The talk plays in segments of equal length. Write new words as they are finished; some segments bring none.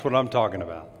That's what I'm talking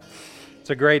about. It's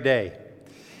a great day.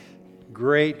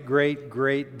 Great, great,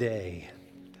 great day.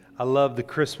 I love the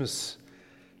Christmas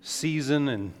season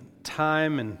and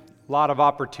time and a lot of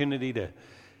opportunity to,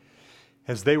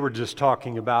 as they were just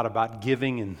talking about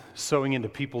giving and sowing into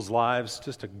people's lives,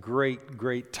 just a great,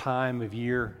 great time of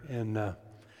year. And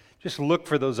just look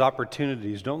for those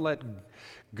opportunities. Don't let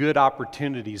good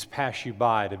opportunities pass you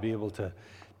by to be able to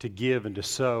give and to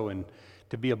sow and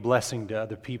to be a blessing to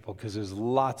other people, because there's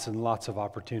lots and lots of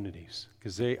opportunities,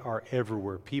 because they are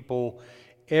everywhere. People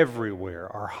everywhere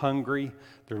are hungry.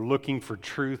 They're looking for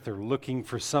truth. They're looking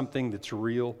for something that's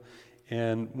real.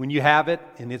 And when you have it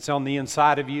and it's on the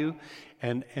inside of you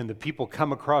and the people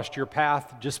come across your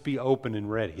path, just be open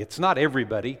and ready. It's not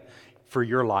everybody for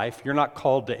your life. You're not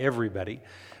called to everybody.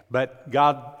 But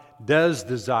God does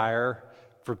desire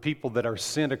for people that are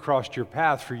sent across your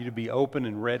path for you to be open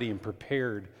and ready and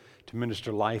prepared to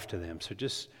minister life to them. So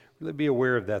just really be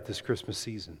aware of that this Christmas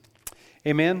season.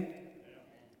 Amen.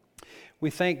 We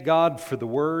thank God for the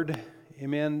Word.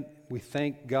 Amen. We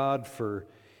thank God for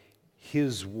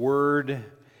His Word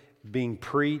being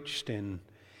preached, and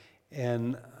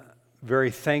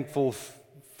very thankful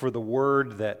for the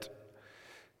Word that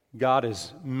God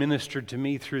has ministered to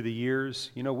me through the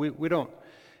years. You know, we don't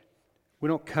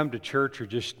come to church or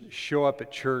just show up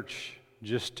at church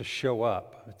just to show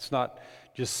up. It's not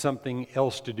just something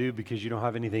else to do because you don't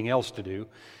have anything else to do.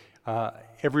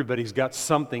 Everybody's got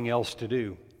something else to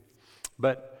do.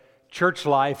 But church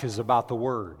life is about the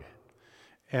Word.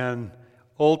 And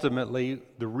ultimately,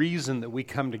 the reason that we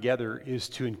come together is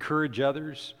to encourage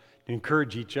others, to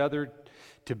encourage each other,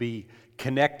 to be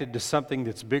connected to something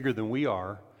that's bigger than we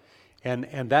are.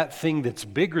 And that thing that's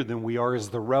bigger than we are is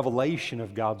the revelation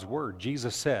of God's Word.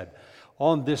 Jesus said,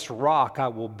 "On this rock I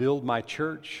will build my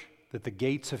church, that the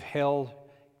gates of hell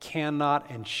cannot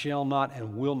and shall not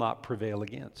and will not prevail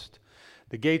against."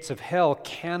 The gates of hell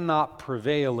cannot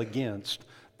prevail against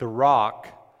the rock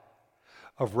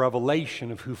of revelation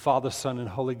of who Father, Son, and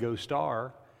Holy Ghost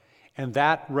are, and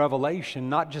that revelation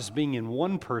not just being in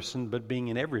one person, but being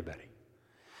in everybody.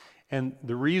 And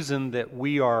the reason that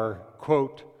we are,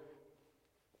 quote,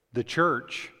 the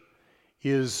church,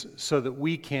 is so that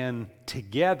we can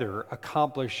together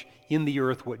accomplish in the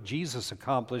earth what Jesus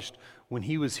accomplished when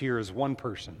He was here as one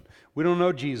person. We don't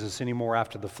know Jesus anymore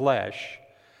after the flesh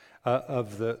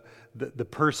of the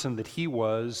person that He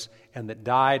was and that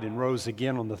died and rose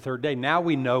again on the third day. Now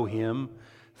we know Him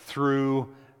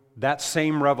through that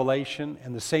same revelation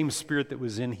and the same Spirit that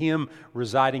was in Him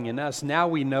residing in us. Now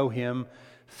we know Him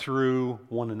through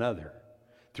one another,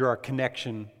 through our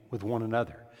connection with one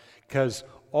another. Because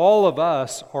all of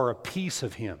us are a piece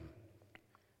of Him.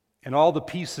 And all the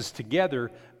pieces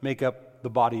together make up the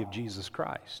body of Jesus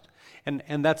Christ.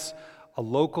 And that's a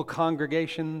local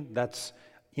congregation, that's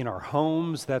in our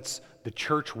homes, that's the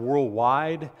church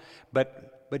worldwide.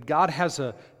 But God has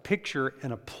a picture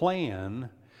and a plan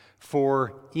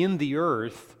for in the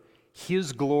earth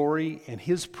His glory and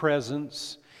His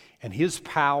presence and His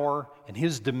power and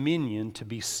His dominion to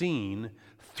be seen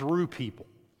through people.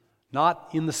 Not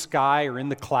in the sky or in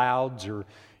the clouds or,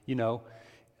 in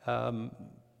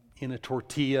a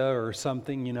tortilla or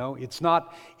something, It's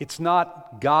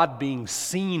not God being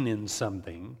seen in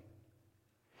something.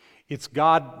 It's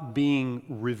God being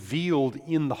revealed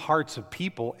in the hearts of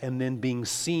people and then being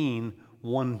seen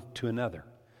one to another.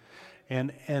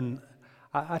 And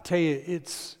I tell you,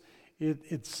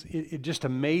 it just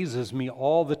amazes me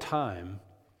all the time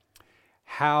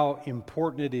how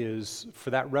important it is for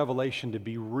that revelation to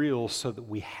be real so that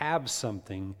we have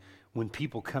something when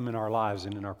people come in our lives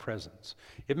and in our presence.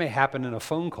 It may happen in a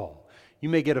phone call. You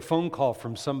may get a phone call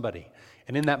from somebody,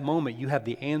 and in that moment you have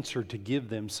the answer to give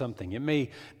them something. It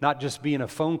may not just be in a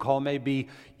phone call, it may be,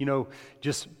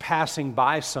 just passing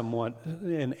by someone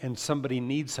and somebody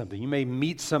needs something. You may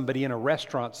meet somebody in a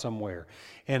restaurant somewhere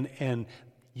and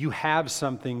you have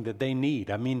something that they need.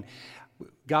 I mean,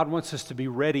 God wants us to be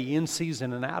ready in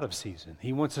season and out of season.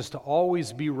 He wants us to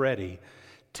always be ready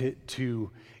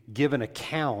to give an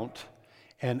account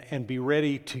and be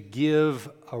ready to give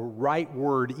a right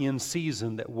word in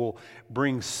season that will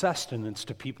bring sustenance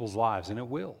to people's lives, and it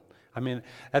will. I mean,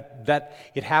 that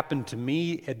it happened to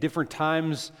me at different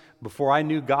times before I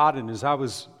knew God, and as I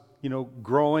was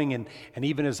growing, and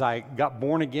even as I got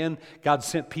born again, God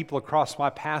sent people across my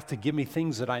path to give me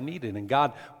things that I needed. And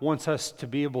God wants us to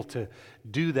be able to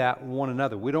do that one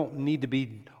another. We don't need to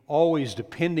be always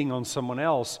depending on someone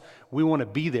else. We want to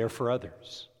be there for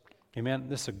others. Amen?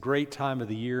 This is a great time of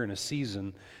the year and a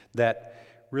season that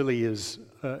really is,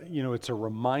 it's a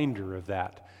reminder of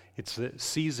that. It's the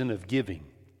season of giving.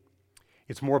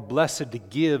 It's more blessed to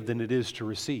give than it is to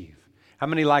receive. How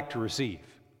many like to receive?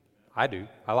 I do.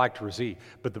 I like to receive.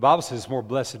 But the Bible says it's more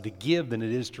blessed to give than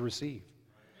it is to receive.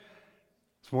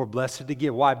 It's more blessed to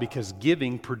give. Why? Because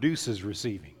giving produces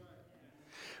receiving.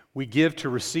 We give to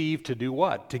receive to do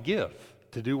what? To give.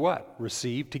 To do what?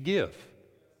 Receive to give.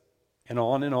 And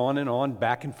on and on and on,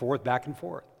 back and forth, back and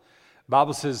forth. The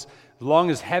Bible says, as long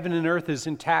as heaven and earth is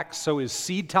intact, so is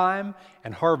seed time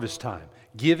and harvest time.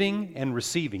 Giving and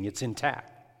receiving, it's intact.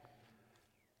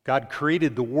 God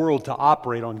created the world to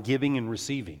operate on giving and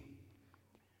receiving.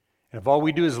 And if all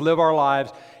we do is live our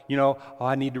lives, oh,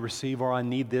 I need to receive, or I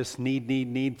need this,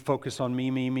 need, focus on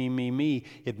me,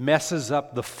 it messes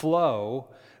up the flow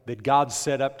that God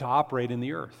set up to operate in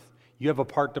the earth. You have a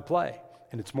part to play,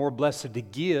 and it's more blessed to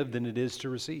give than it is to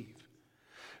receive.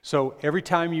 So every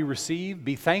time you receive,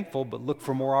 be thankful, but look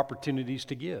for more opportunities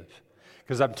to give.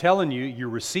 Because I'm telling you, your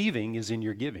receiving is in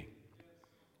your giving.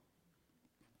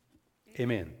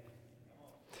 Amen.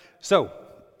 So,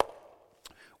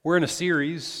 we're in a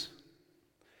series.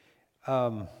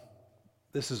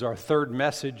 This is our third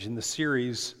message in the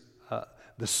series,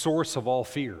 The Source of All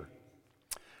Fear.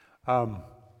 I'm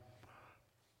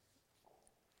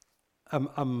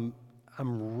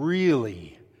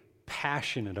really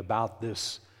passionate about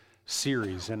this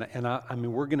series, and I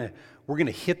mean we're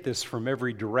gonna hit this from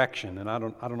every direction, and I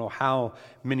don't know how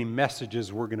many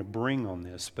messages we're gonna bring on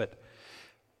this, but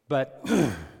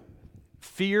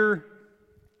fear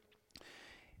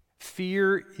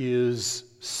is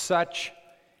such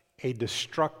a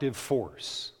destructive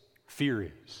force.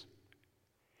 Fear is,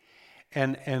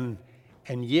 and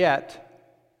yet,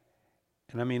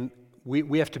 and I mean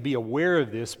we have to be aware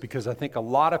of this, because I think a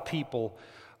lot of people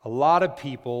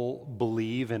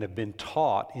believe and have been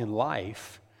taught in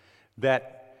life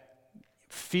that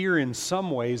fear in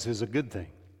some ways is a good thing.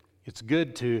 It's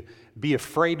good to be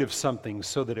afraid of something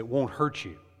so that it won't hurt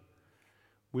you.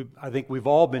 I think we've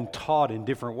all been taught in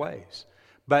different ways.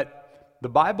 But the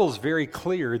Bible's very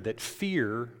clear that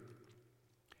fear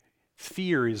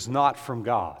is not from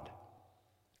God.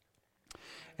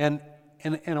 And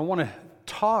I want to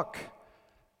talk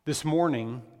this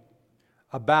morning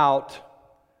about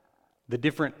the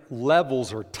different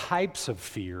levels or types of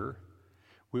fear.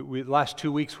 Last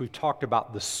 2 weeks we've talked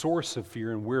about the source of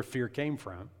fear and where fear came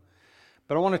from.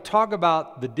 But I want to talk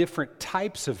about the different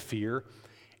types of fear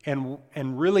and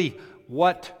really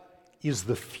what is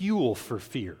the fuel for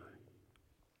fear.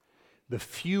 The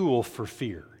fuel for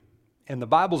fear. And the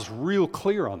Bible's real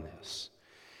clear on this.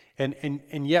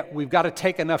 And yet we've got to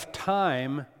take enough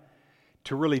time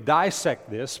to really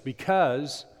dissect this,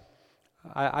 because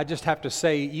I just have to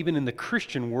say, even in the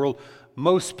Christian world,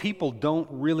 most people don't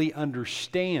really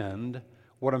understand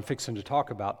what I'm fixing to talk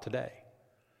about today.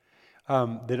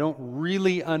 They don't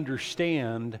really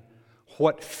understand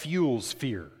what fuels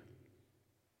fear.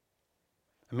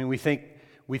 I mean, we think,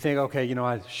 okay,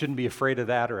 I shouldn't be afraid of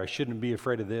that, or I shouldn't be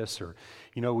afraid of this, or,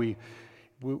 we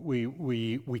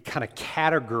kind of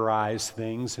categorize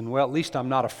things, and, well, at least I'm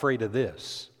not afraid of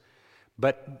this.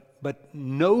 But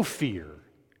no fear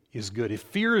is good. If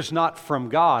fear is not from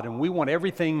God, and we want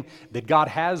everything that God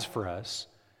has for us,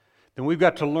 then we've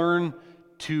got to learn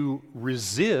to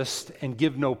resist and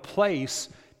give no place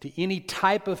to any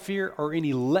type of fear or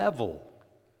any level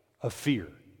of fear.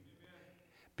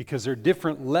 Because there are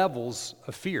different levels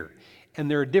of fear. And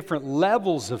there are different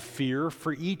levels of fear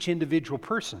for each individual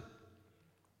person.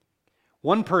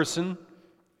 One person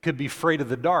could be afraid of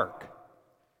the dark.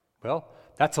 Well,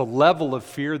 that's a level of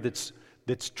fear that's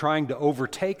trying to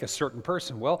overtake a certain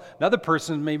person. Well, another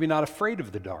person may be not afraid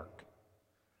of the dark,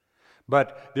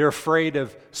 but they're afraid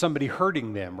of somebody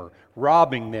hurting them or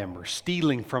robbing them or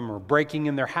stealing from them or breaking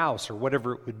in their house or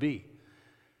whatever it would be.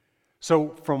 So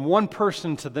from one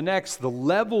person to the next, the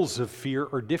levels of fear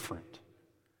are different.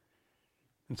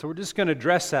 And so we're just going to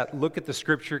address that, look at the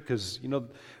Scripture, because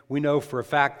we know for a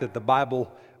fact that the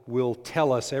Bible will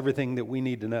tell us everything that we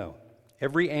need to know.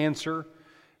 Every answer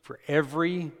for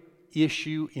every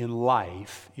issue in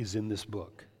life is in this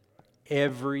book.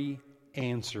 Every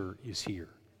answer is here.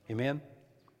 Amen?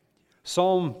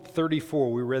 Psalm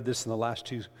 34, we read this in the last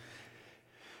two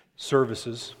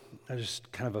services. That's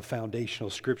just kind of a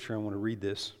foundational scripture. I want to read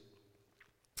this.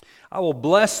 I will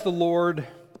bless the Lord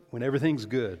when everything's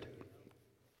good.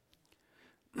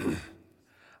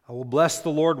 I will bless the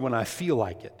Lord when I feel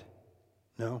like it.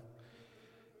 No.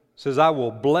 It says, I will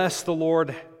bless the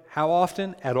Lord how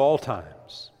often? At all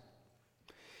times.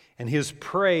 And His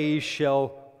praise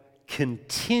shall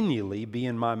continually be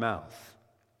in my mouth.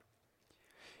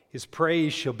 His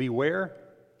praise shall be where?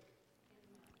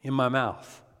 In my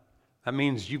mouth. That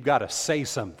means you've got to say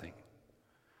something.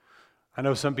 I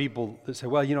know some people that say,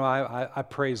 well, I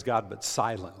praise God, but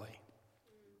silently.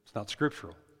 It's not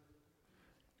scriptural.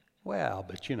 Well,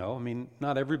 but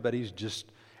not everybody's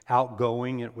just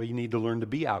outgoing. Well, you need to learn to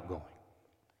be outgoing.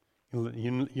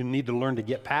 You need to learn to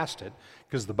get past it,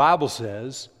 because the Bible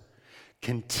says,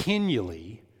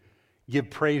 continually give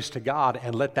praise to God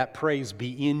and let that praise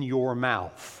be in your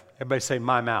mouth. Everybody say,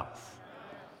 my mouth.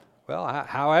 Well,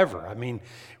 however,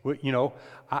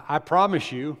 I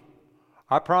promise you,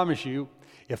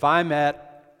 if I'm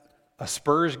at a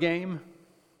Spurs game,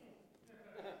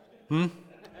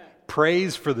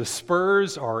 praise for the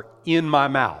Spurs are in my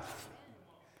mouth.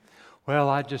 Well,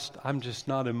 I'm just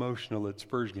not emotional at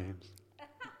Spurs games.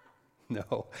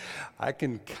 No, I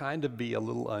can kind of be a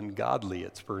little ungodly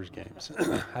at Spurs games.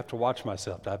 I have to watch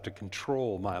myself. I have to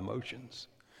control my emotions,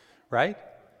 right?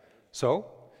 So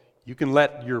you can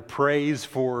let your praise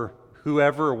for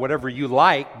whoever or whatever you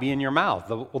like be in your mouth.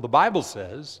 Well, the Bible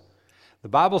says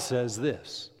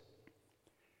this.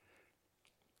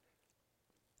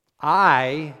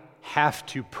 I have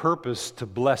to purpose to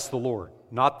bless the Lord.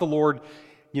 Not the Lord,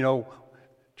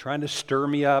 trying to stir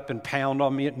me up and pound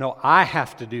on me. No, I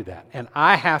have to do that. And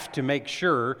I have to make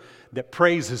sure that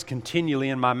praise is continually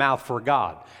in my mouth for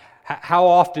God. How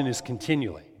often is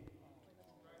continually?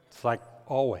 It's like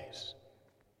always.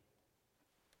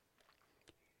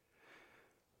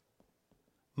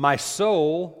 My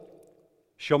soul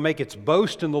shall make its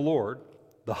boast in the Lord.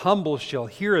 The humble shall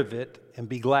hear of it and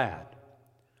be glad.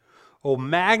 Oh,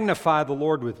 magnify the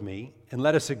Lord with me, and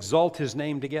let us exalt his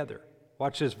name together.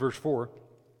 Watch this, verse 4.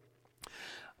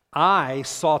 I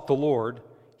sought the Lord,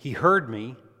 he heard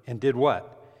me, and did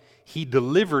what? He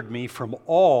delivered me from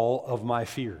all of my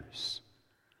fears.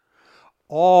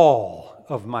 All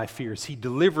of my fears. He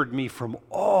delivered me from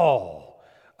all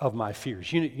of my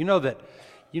fears. You know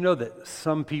that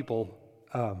some people,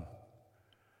 I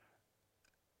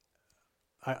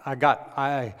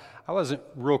wasn't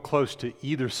real close to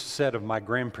either set of my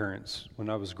grandparents when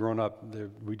I was growing up.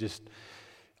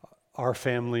 Our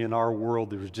family and our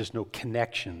world, there was just no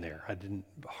connection there. I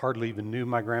hardly even knew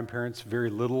my grandparents, very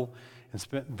little, and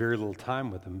spent very little time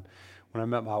with them. When I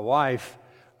met my wife,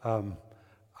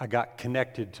 I got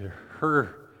connected to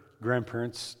her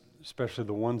grandparents, especially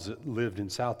the ones that lived in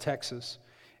South Texas,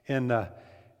 and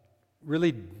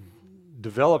really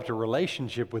developed a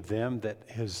relationship with them that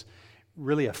has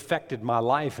really affected my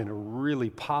life in a really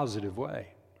positive way.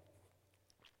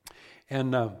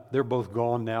 And they're both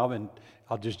gone now, and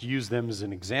I'll just use them as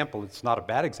an example. It's not a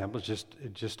bad example. It's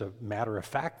just a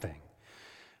matter-of-fact thing.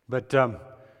 But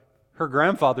her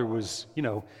grandfather was,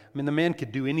 the man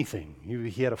could do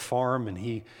anything. He had a farm, and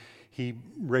he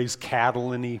raised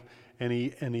cattle, and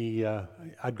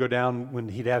I'd go down when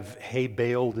he'd have hay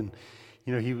baled, and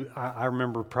I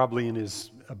remember probably in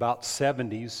his about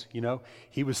 70s,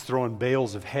 he was throwing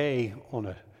bales of hay on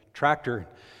a tractor,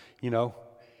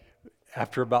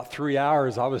 After about 3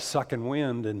 hours, I was sucking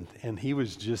wind, and he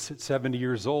was just at 70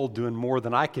 years old doing more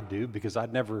than I could do, because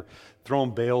I'd never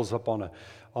thrown bales up on a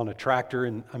tractor,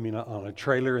 on a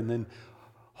trailer, and then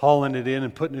hauling it in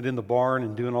and putting it in the barn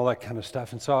and doing all that kind of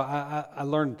stuff. And so I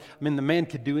learned, the man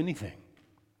could do anything.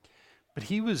 But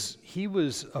he was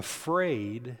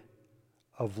afraid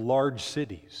of large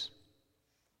cities.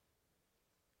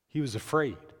 He was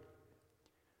afraid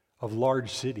of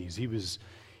large cities. He was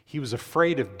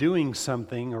afraid of doing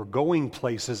something or going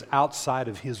places outside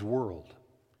of his world.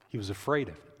 He was afraid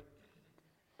of it.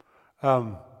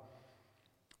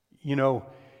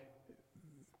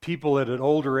 People at an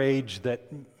older age that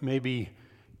maybe,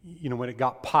 when it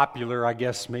got popular, I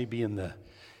guess maybe in the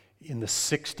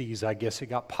 60s, I guess it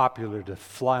got popular to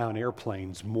fly on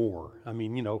airplanes more.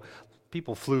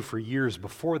 People flew for years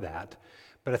before that,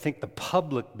 but I think the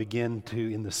public began to,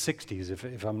 in the 60s,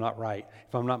 if I'm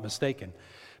not mistaken,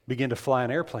 begin to fly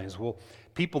on airplanes. Well,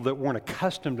 people that weren't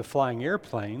accustomed to flying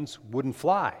airplanes wouldn't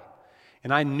fly.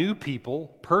 And I knew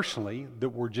people personally that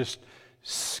were just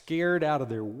scared out of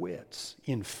their wits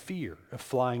in fear of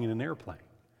flying in an airplane.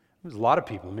 There's a lot of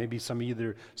people, maybe some of you that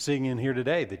are sitting in here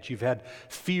today, that you've had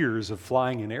fears of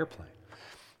flying an airplane.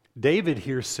 David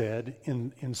here said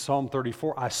in Psalm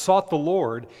 34, I sought the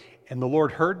Lord, and the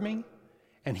Lord heard me,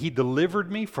 and he delivered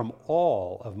me from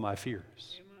all of my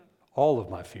fears. All of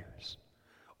my fears.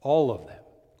 All of them.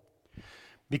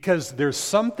 Because there's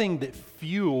something that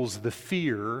fuels the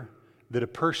fear that a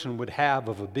person would have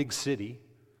of a big city,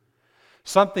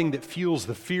 something that fuels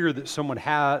the fear that someone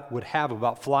would have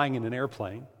about flying in an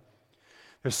airplane.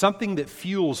 There's something that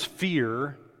fuels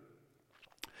fear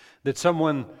that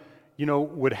someone,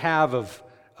 would have of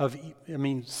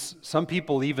some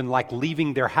people even like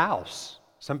leaving their house.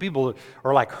 Some people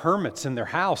are like hermits in their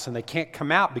house and they can't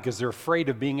come out because they're afraid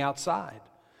of being outside.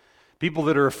 People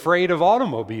that are afraid of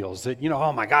automobiles, that,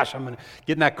 oh my gosh, I'm going to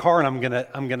get in that car and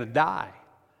I'm going to die.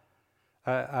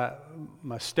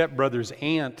 My stepbrother's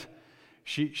aunt,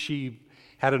 she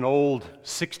had an old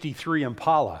 63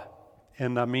 Impala.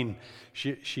 And I mean,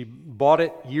 she bought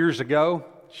it years ago.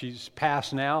 She's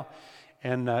passed now.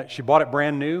 And she bought it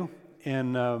brand new.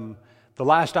 And the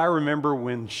last I remember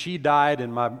when she died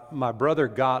and my brother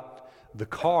got the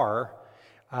car,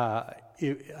 I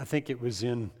think it was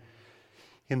in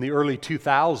the early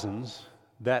 2000s,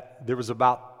 that there was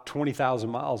about 20,000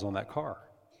 miles on that car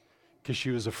because she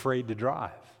was afraid to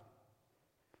drive.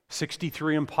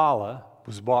 63 Impala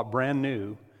was bought brand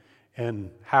new, and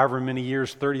however many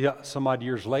years, 30 some odd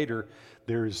years later,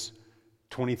 there's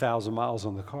 20,000 miles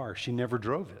on the car. She never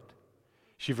drove it.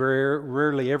 She very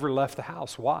rarely ever left the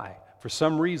house. Why? For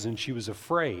some reason, she was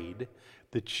afraid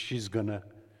that she's going to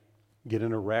get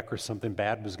in a wreck or something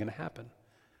bad was going to happen.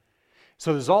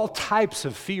 So there's all types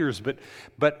of fears,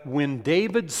 but when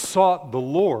David sought the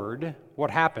Lord,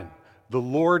 what happened? The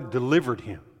Lord delivered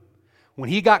him. When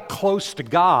he got close to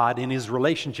God in his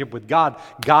relationship with God,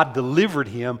 God delivered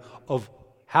him of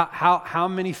how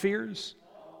many fears?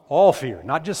 All fear,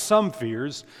 not just some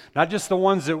fears, not just the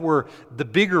ones that were the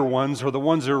bigger ones or the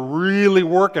ones that are really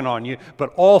working on you,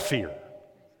 but all fear.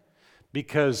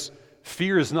 Because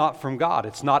fear is not from God.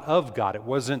 It's not of God.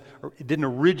 It didn't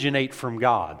originate from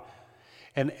God.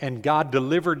 And God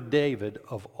delivered David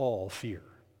of all fear.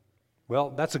 Well,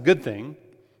 that's a good thing,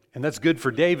 and that's good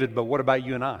for David, but what about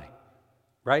you and I?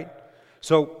 Right?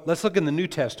 So let's look in the New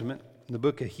Testament, in the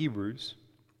book of Hebrews,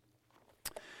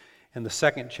 in the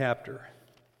 2nd chapter.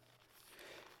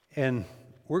 And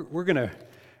we're going to,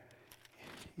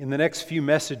 in the next few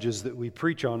messages that we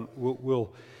preach on, we're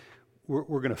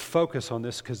going to focus on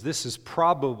this because this is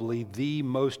probably the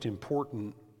most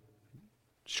important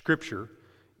scripture,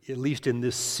 at least in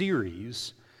this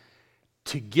series,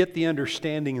 to get the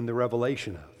understanding and the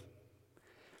revelation of.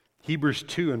 Hebrews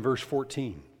 2 and verse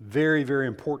 14. Very, very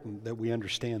important that we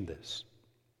understand this.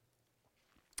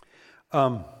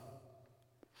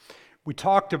 We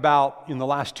talked about in the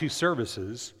last two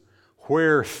services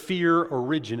where fear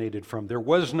originated from. There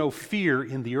was no fear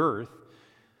in the earth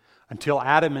until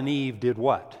Adam and Eve did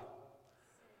what?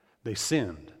 They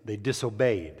sinned. They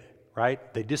disobeyed.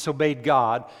 Right? They disobeyed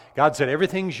God. God said,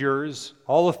 everything's yours.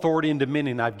 All authority and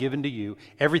dominion I've given to you.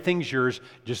 Everything's yours.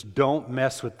 Just don't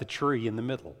mess with the tree in the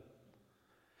middle.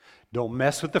 Don't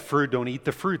mess with the fruit. Don't eat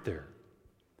the fruit there.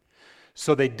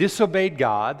 So they disobeyed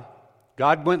God.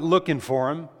 God went looking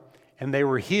for them, and they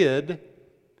were hid.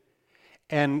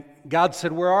 And God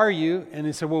said, where are you? And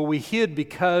they said, well, we hid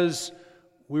because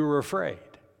we were afraid.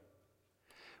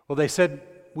 Well, they said,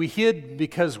 we hid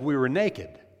because we were naked.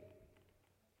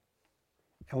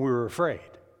 And we were afraid.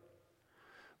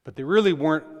 But they really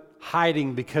weren't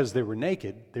hiding because they were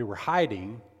naked. They were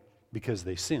hiding because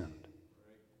they sinned.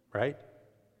 Right?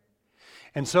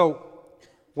 And so,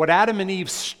 what Adam and Eve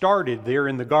started there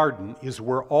in the garden is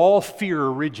where all fear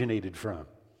originated from.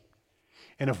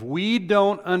 And if we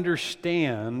don't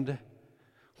understand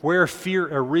where fear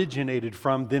originated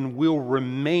from, then we'll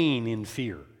remain in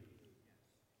fear.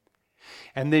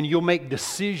 And then you'll make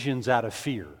decisions out of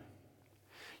fear.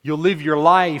 You'll live your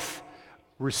life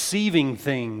receiving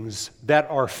things that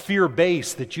are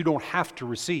fear-based that you don't have to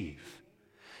receive.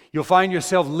 You'll find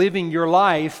yourself living your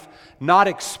life not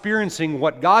experiencing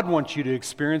what God wants you to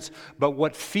experience, but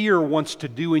what fear wants to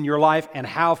do in your life and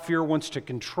how fear wants to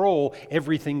control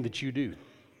everything that you do.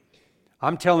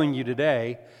 I'm telling you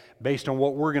today, based on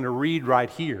what we're going to read right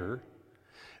here,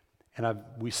 and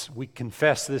we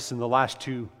confessed this in the last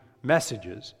two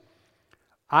messages,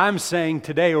 I'm saying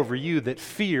today over you that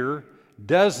fear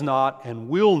does not and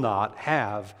will not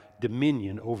have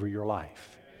dominion over your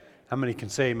life. How many can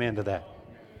say amen to that?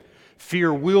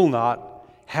 Fear will not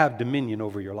have dominion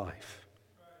over your life.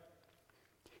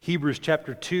 Hebrews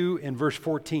chapter 2 and verse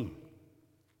 14.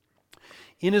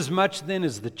 Inasmuch then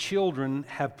as the children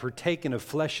have partaken of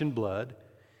flesh and blood,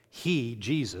 he,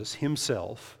 Jesus,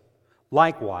 himself,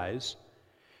 likewise,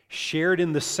 shared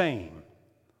in the same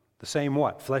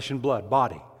what? Flesh and blood,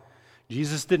 body.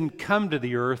 Jesus didn't come to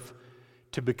the earth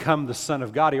to become the Son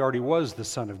of God. He already was the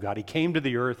Son of God. He came to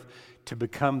the earth to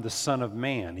become the Son of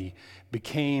Man. He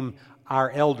became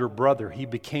our elder brother. He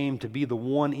became to be the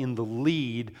one in the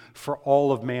lead for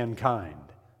all of mankind.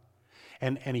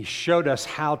 And he showed us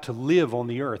how to live on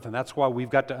the earth. And that's why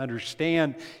we've got to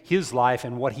understand his life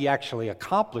and what he actually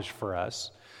accomplished for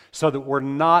us so that we're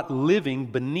not living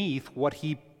beneath what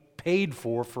he paid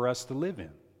for us to live in.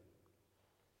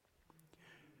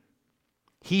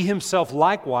 He himself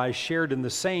likewise shared in the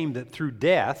same, that through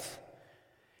death,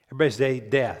 everybody say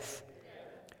death.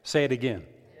 Say it again.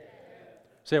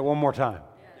 Say it one more time.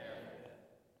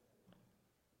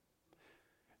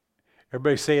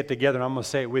 Everybody say it together, and I'm going to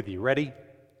say it with you. Ready?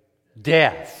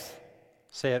 Death.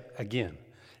 Say it again.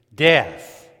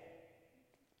 Death.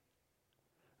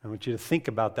 I want you to think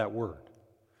about that word.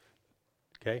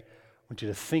 Okay? I want you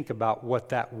to think about what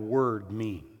that word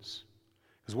means.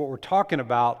 Because what we're talking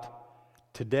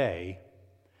about today,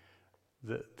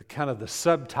 the kind of the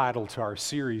subtitle to our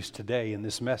series today in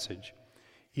this message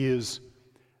is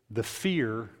the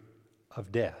fear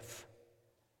of death.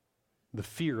 The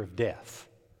fear of death.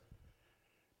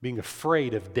 Being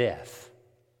afraid of death.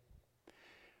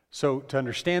 So to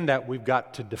understand that, we've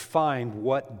got to define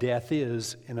what death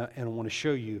is, and I want to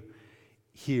show you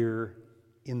here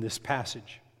in this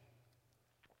passage.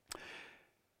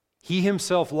 He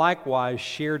himself likewise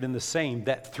shared in the same,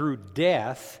 that through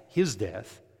death, his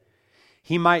death,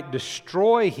 he might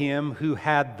destroy him who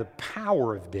had the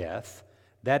power of death,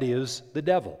 that is, the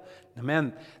devil. Now,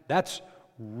 man, that's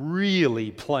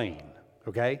really plain,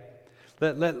 okay?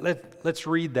 Let's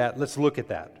read that. Let's look at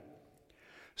that.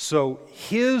 So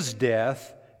his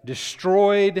death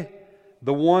destroyed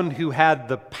the one who had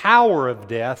the power of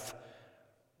death,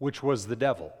 which was the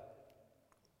devil.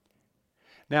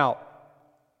 Now,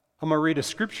 I'm going to read a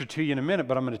scripture to you in a minute,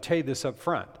 but I'm going to tell you this up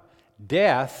front.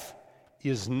 Death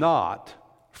is not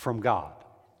from God.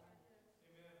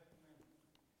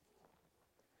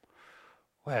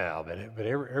 Well, but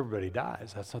everybody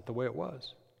dies. That's not the way it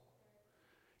was.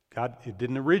 God, it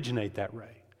didn't originate that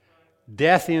way.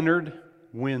 Death entered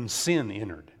when sin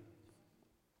entered.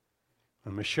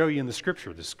 I'm going to show you in the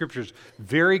scripture. The scripture is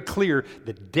very clear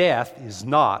that death is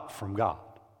not from God.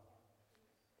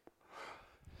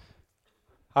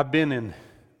 I've been in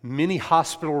many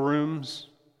hospital rooms,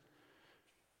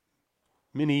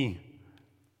 many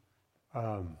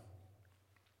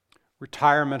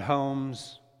retirement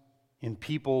homes, in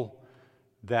people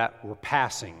that were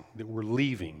passing, that were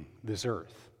leaving this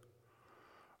earth.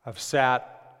 I've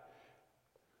sat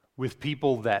with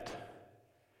people that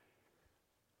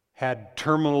had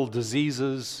terminal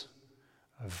diseases.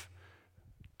 I've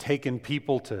taken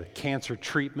people to cancer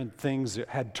treatment things that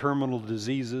had terminal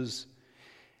diseases.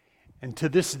 And to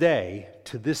this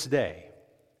day,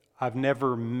 I've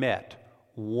never met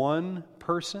one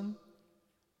person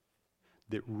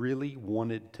that really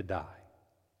wanted to die.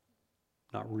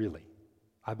 Not really.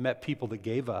 I've met people that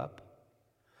gave up.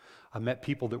 I met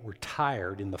people that were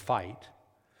tired in the fight.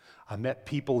 I met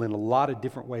people in a lot of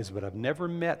different ways, but I've never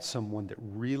met someone that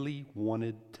really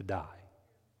wanted to die.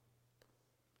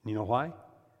 You know why?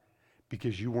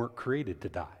 Because you weren't created to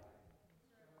die.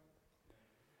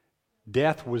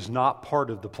 Death was not part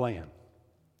of the plan.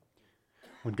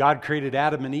 When God created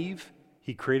Adam and Eve,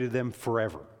 He created them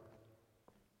forever.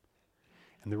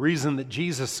 And the reason that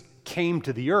Jesus came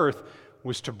to the earth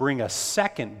was to bring a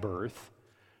second birth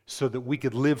so that we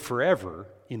could live forever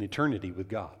in eternity with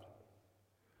God.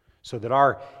 So that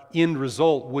our end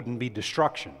result wouldn't be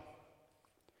destruction.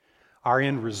 Our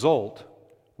end result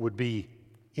would be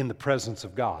in the presence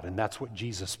of God. And that's what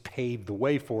Jesus paved the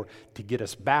way for, to get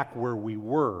us back where we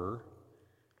were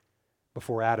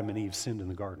before Adam and Eve sinned in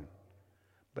the garden.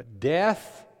 But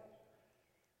death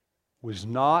was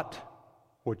not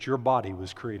what your body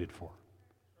was created for.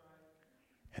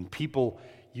 And people,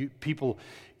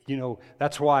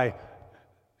 that's why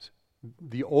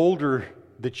the older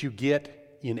that you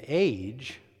get in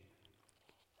age,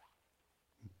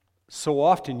 so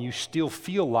often you still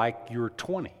feel like you're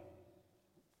 20.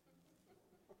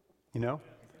 You know?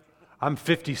 I'm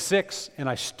 56 and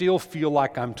I still feel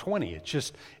like I'm 20. It's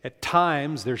just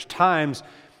there's times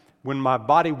when my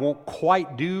body won't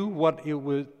quite do what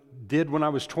it did when I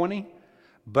was 20,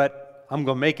 but I'm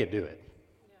going to make it do it.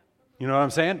 You know what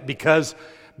I'm saying? Because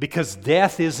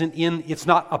death it's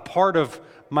not a part of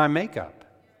my makeup.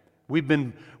 We've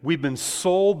been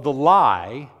sold the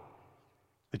lie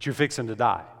that you're fixing to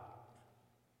die.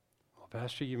 Well,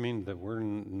 Pastor, you mean that we're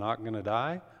not going to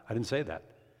die? I didn't say that.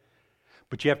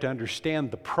 But you have to understand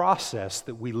the process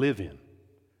that we live in.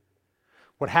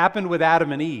 What happened with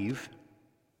Adam and Eve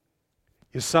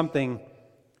is something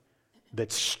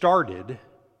that started,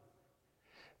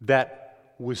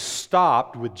 that was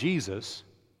stopped with Jesus,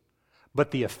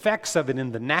 but the effects of it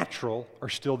in the natural are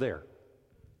still there.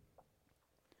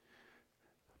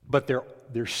 But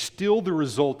they're still the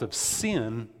result of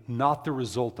sin, not the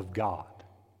result of God.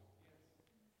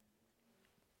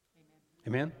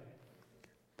 Amen?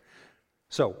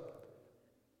 So,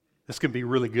 this can be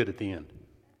really good at the end.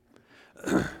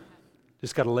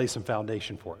 Just got to lay some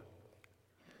foundation for it.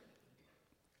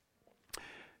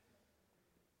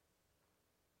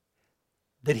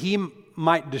 that he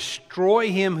might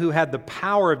destroy him who had the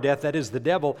power of death, that is the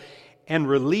devil, and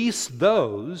release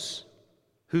those,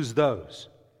 who's those?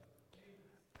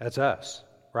 That's us,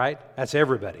 right? That's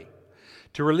everybody.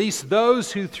 To release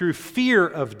those who through fear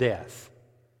of death,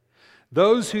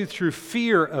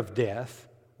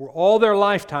 were all their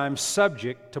lifetime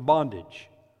subject to bondage.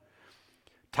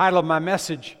 Title of my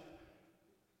message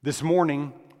this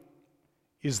morning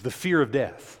is The Fear of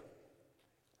Death.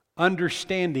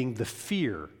 Understanding the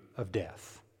fear of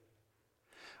death.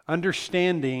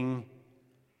 Understanding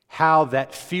how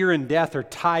that fear and death are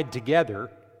tied together.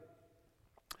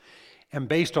 And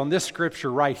based on this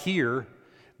scripture right here,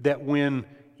 that when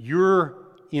you're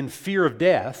in fear of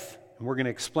death, and we're going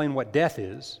to explain what death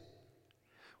is,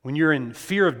 when you're in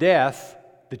fear of death,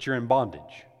 that you're in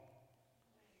bondage.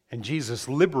 And Jesus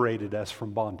liberated us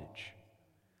from bondage.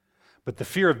 But the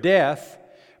fear of death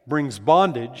brings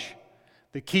bondage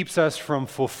that keeps us from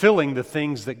fulfilling the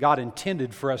things that God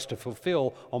intended for us to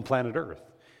fulfill on planet Earth.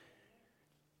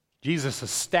 Jesus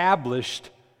established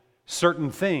certain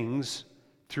things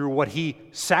through what He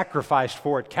sacrificed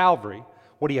for at Calvary,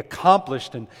 what He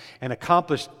accomplished and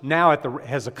accomplished now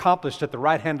has accomplished at the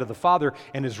right hand of the Father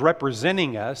and is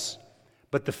representing us,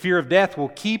 but the fear of death will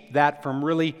keep that from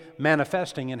really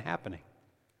manifesting and happening.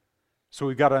 So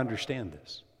we've got to understand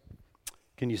this.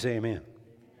 Can you say amen?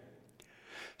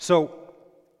 So,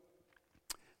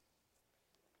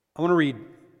 I want to read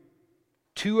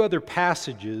two other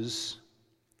passages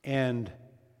and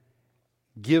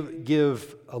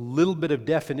give a little bit of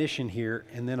definition here,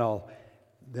 and then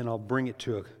I'll bring it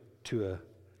to a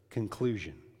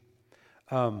conclusion.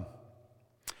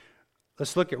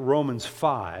 Let's look at Romans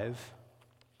 5.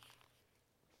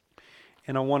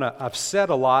 And I've said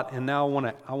a lot, and now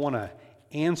I want to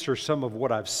answer some of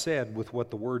what I've said with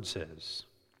what the Word says.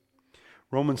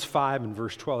 Romans 5 and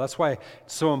verse 12. That's why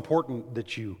it's so important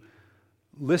that you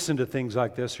listen to things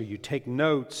like this, or you take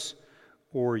notes,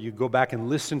 or you go back and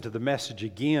listen to the message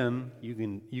again. You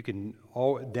can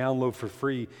download for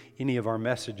free any of our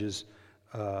messages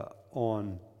you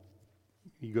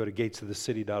go to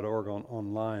gatesofthecity.org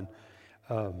online.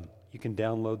 You can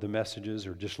download the messages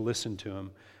or just listen to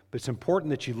them. But it's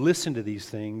important that you listen to these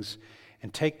things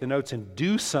and take the notes and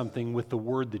do something with the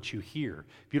word that you hear.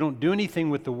 If you don't do anything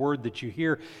with the word that you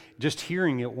hear, just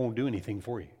hearing it won't do anything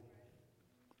for you.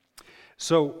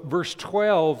 So verse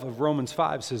 12 of Romans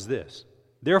 5 says this: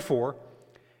 Therefore,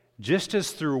 just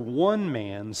as through one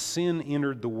man sin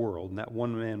entered the world, and that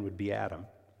one man would be Adam,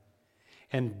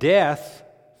 and death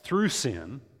through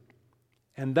sin,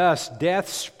 and thus death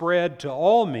spread to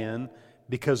all men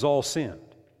because all sinned.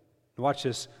 Watch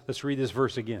this. Let's read this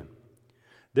verse again.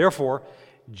 Therefore,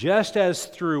 just as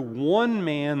through one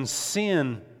man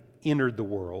sin entered the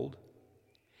world,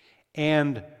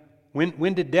 and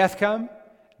when did death come?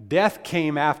 Death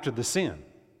came after the sin.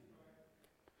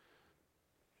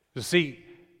 You see,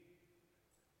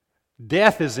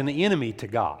 death is an enemy to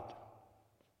God.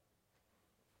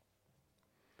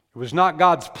 It was not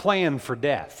God's plan for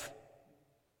death,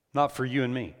 not for you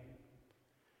and me.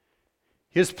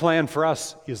 His plan for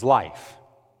us is life.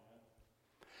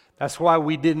 That's why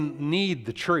we didn't need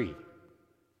the tree.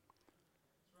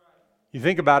 You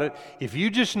think about it, if you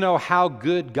just know how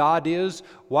good God is,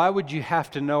 why would you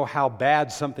have to know how bad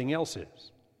something else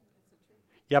is?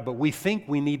 Yeah, but we think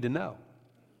we need to know.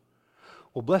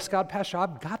 Well, bless God, Pastor,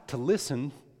 I've got to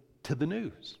listen to the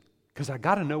news because I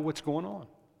got to know what's going on.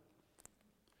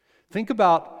 Think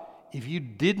about if you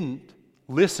didn't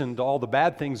listen to all the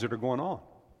bad things that are going on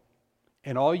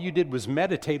and all you did was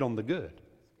meditate on the good.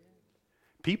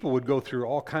 People would go through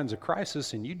all kinds of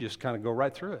crisis and you just kind of go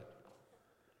right through it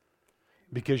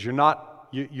because you're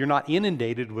not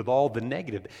inundated with all the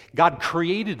negative. God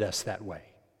created us that way.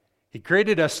 He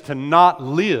created us to not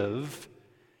live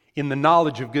in the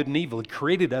knowledge of good and evil. He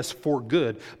created us for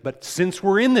good. But since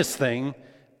we're in this thing,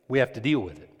 we have to deal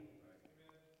with it.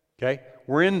 Okay?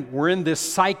 We're in this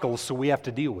cycle, so we have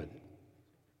to deal with it.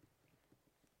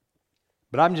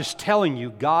 But I'm just telling you,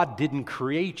 God didn't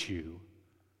create you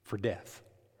for death.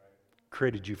 He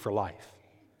created you for life.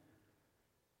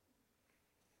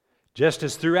 Just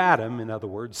as through Adam, in other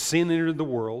words, sin entered the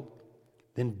world,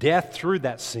 then death through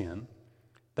that sin,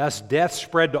 thus death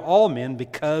spread to all men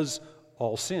because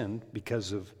all sinned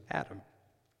because of Adam.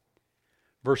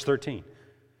 Verse 13.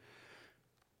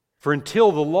 For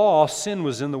until the law, sin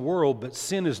was in the world, but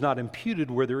sin is not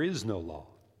imputed where there is no law.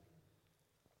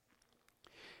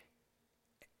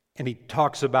 And he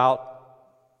talks about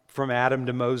from Adam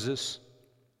to Moses.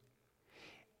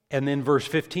 And then verse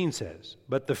 15 says,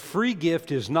 but the free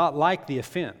gift is not like the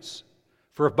offense.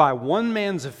 For if by one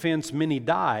man's offense many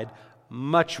died,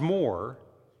 much more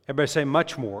Everybody say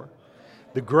much more.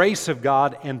 The grace of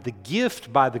God and the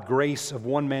gift by the grace of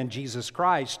one man, Jesus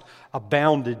Christ,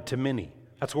 abounded to many.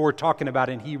 That's what we're talking about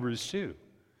in Hebrews 2.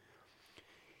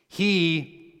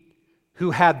 He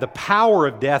who had the power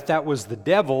of death, that was the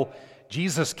devil,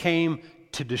 Jesus came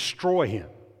to destroy him.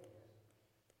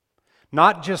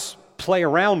 Not just play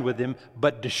around with him,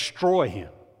 but destroy him.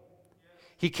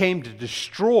 He came to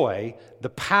destroy the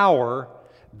power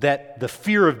that the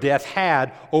fear of death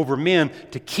had over men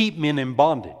to keep men in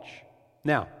bondage.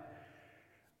 Now,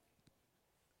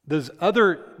 there's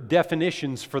other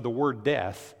definitions for the word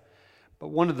death, but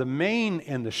one of the main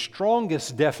and the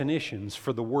strongest definitions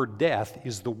for the word death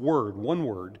is the word, one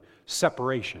word,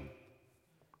 separation.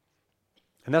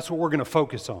 And that's what we're going to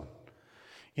focus on.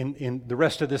 In the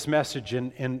rest of this message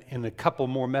and in a couple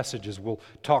more messages, we'll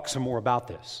talk some more about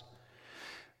this.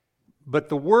 But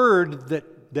the word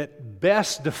that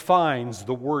best defines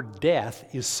the word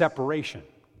death is separation.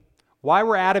 Why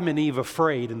were Adam and Eve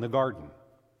afraid in the garden?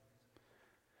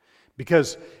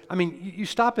 Because, you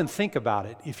stop and think about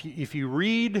it. If you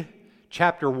read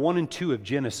chapter 1 and 2 of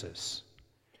Genesis,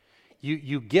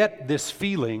 you get this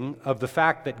feeling of the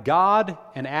fact that God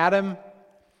and Adam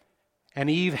and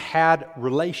Eve had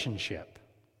relationship.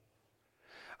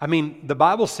 The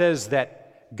Bible says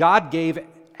that God gave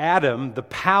Adam the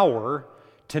power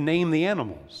to name the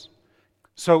animals.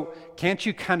 So can't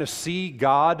you kind of see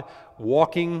God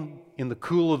walking in the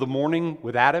cool of the morning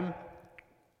with Adam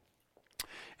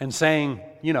and saying,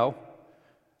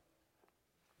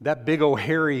 that big old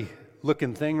hairy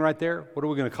looking thing right there, what are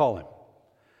we going to call him?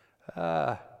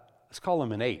 Let's call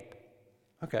him an ape.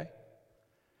 Okay.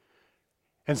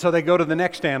 And so they go to the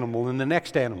next animal and the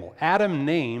next animal. Adam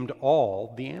named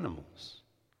all the animals.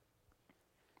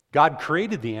 God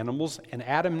created the animals and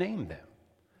Adam named them.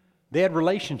 They had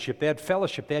relationship, they had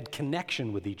fellowship, they had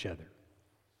connection with each other.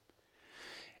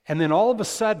 And then all of a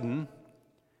sudden,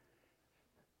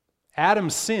 Adam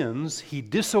sins, he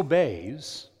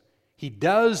disobeys, he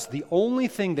does the only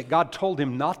thing that God told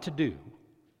him not to do,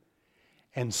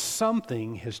 and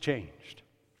something has changed.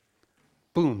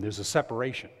 Boom, there's a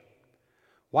separation.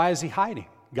 Why is he hiding?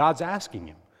 God's asking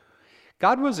him.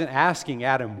 God wasn't asking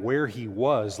Adam where he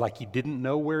was like he didn't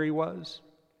know where he was.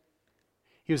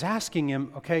 He was asking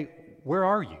him, okay, where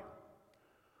are you?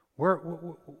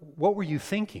 What were you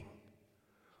thinking?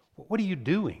 What are you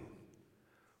doing?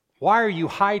 Why are you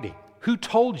hiding? Who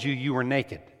told you you were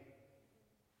naked?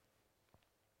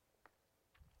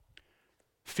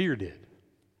 Fear did.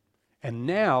 And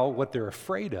now what they're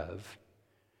afraid of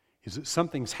is that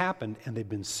something's happened and they've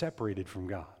been separated from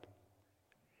God.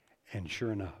 And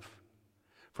sure enough,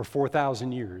 for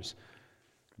 4,000 years,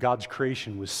 God's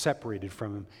creation was separated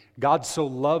from him. God so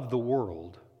loved the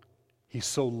world, he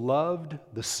so loved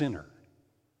the sinner,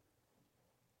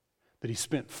 that he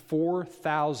spent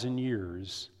 4,000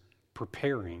 years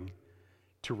preparing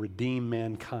to redeem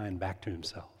mankind back to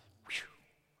himself. Whew.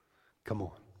 Come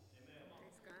on.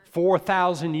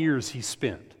 4,000 years he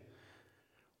spent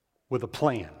with a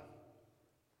plan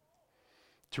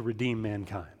to redeem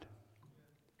mankind.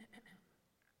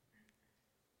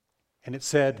 And it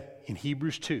said in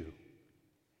Hebrews 2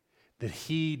 that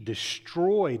he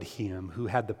destroyed him who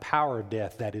had the power of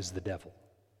death, that is the devil,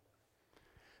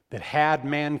 that had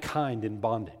mankind in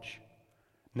bondage.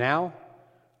 Now,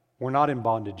 we're not in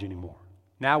bondage anymore.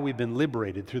 Now we've been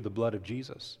liberated through the blood of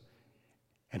Jesus.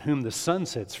 And whom the Son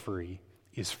sets free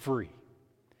is free.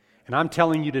 And I'm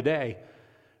telling you today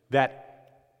that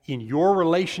in your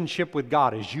relationship with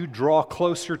God, as you draw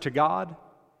closer to God,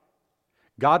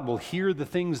 God will hear the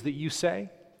things that you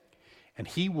say, and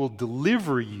he will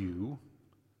deliver you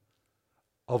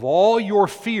of all your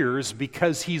fears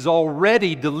because he's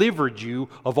already delivered you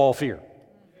of all fear.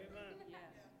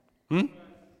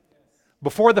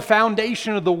 Before the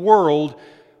foundation of the world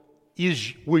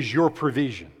was your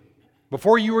provision.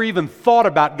 Before you were even thought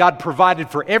about, God provided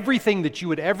for everything that you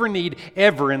would ever need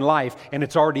ever in life, and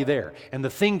it's already there. And the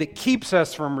thing that keeps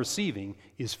us from receiving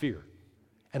is fear.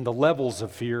 And the levels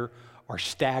of fear are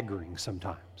staggering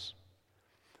sometimes.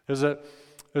 There's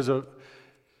a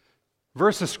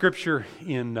verse of scripture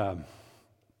in I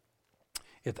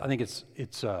think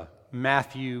it's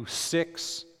Matthew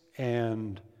 6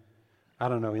 and I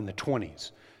don't know, in the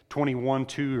 20s, 21,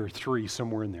 2 or 3,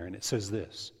 somewhere in there, and it says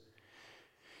this.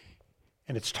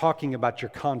 And it's talking about your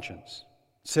conscience.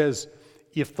 It says,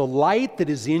 if the light that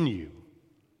is in you,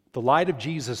 the light of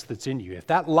Jesus that's in you, if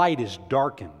that light is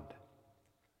darkened,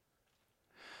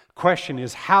 the question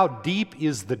is, how deep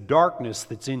is the darkness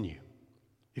that's in you?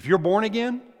 If you're born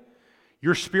again,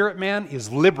 your spirit man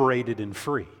is liberated and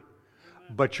free.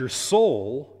 But your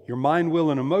soul, your mind,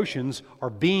 will, and emotions are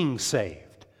being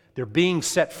saved. They're being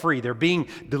set free. They're being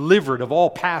delivered of all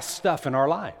past stuff in our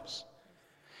lives.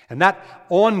 And that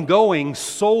ongoing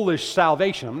soulish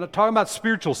salvation, I'm not talking about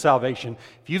spiritual salvation.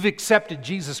 If you've accepted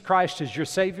Jesus Christ as your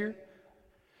Savior,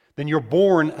 then you're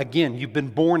born again. You've been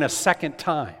born a second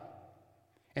time.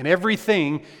 And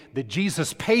everything that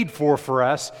Jesus paid for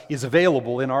us is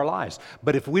available in our lives.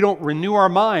 But if we don't renew our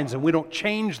minds and we don't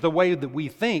change the way that we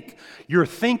think, your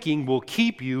thinking will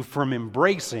keep you from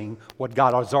embracing what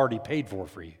God has already paid for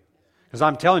you. Because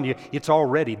I'm telling you, it's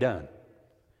already done.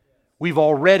 We've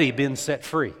already been set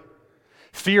free.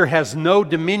 Fear has no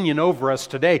dominion over us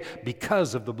today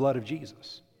because of the blood of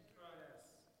Jesus.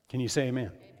 Can you say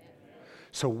amen?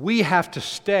 So we have to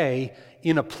stay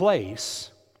in a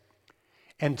place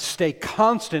and stay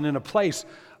constant in a place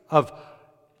of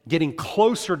getting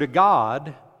closer to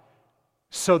God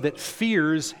so that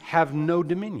fears have no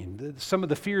dominion. Some of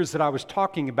the fears that I was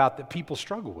talking about that people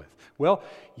struggle with. Well,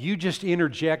 you just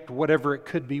interject whatever it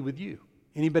could be with you.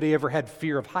 Anybody ever had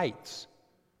fear of heights?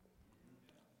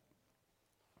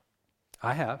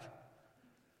 I have.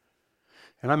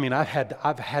 And I mean, I've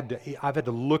had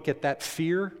to look at that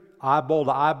fear eyeball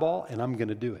to eyeball, and I'm going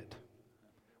to do it.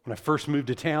 When I first moved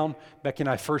to town, Becky and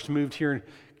I first moved here in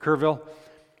Kerrville,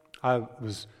 I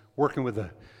was working with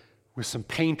some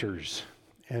painters,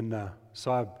 and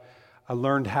so I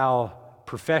learned how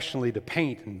professionally to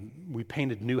paint, and we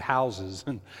painted new houses.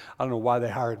 And I don't know why they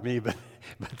hired me, but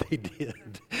they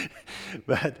did.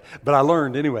 but I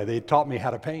learned anyway. They taught me how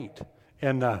to paint,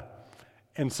 and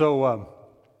so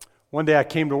one day I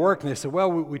came to work, and they said,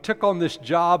 "Well, we took on this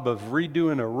job of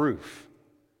redoing a roof."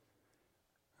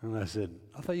 And I said,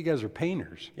 "I thought you guys are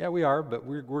painters." "Yeah, we are, but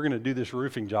we're going to do this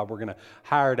roofing job. We're going to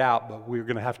hire it out, but we're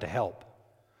going to have to help."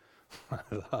 I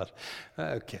thought,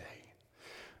 okay.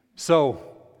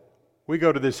 So we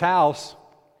go to this house.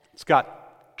 It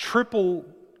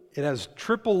has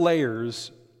triple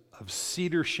layers of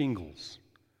cedar shingles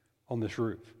on this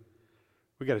roof.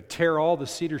 We got to tear all the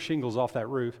cedar shingles off that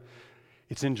roof.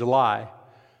 It's in July.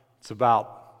 It's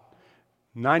about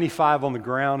 95 on the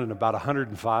ground and about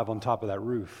 105 on top of that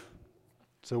roof.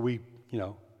 So we,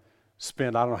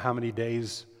 spent I don't know how many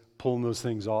days pulling those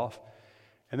things off.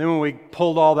 And then when we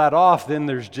pulled all that off, then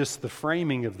there's just the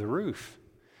framing of the roof.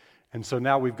 And so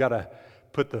now we've got to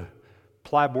put the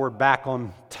plyboard back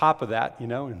on top of that,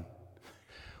 and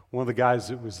one of the guys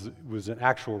that was an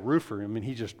actual roofer, I mean,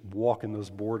 he just walking those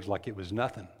boards like it was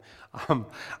nothing.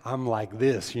 I'm like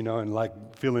this, and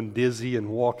like feeling dizzy and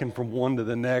walking from one to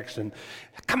the next, and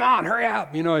come on, hurry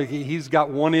up. He's got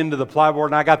one end of the plyboard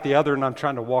and I got the other, and I'm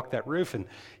trying to walk that roof. And,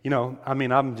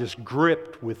 I'm just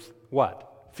gripped with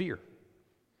what? Fear.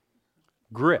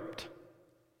 Gripped.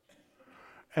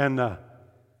 And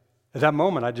at that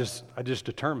moment, I just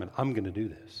determined, I'm going to do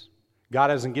this. God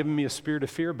hasn't given me a spirit of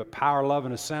fear, but power, love,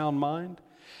 and a sound mind,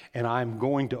 and I'm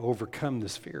going to overcome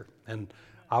this fear. And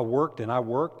I worked, and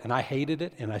I hated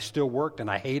it, and I still worked,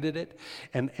 and I hated it,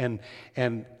 and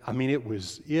I mean, it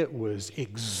was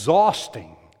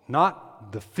exhausting,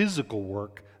 not the physical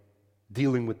work,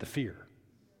 dealing with the fear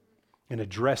and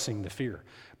addressing the fear.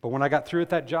 But when I got through with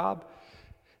that job,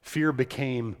 fear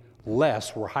became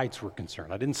less where heights were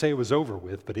concerned. I didn't say it was over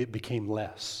with, but it became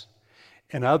less.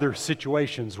 And other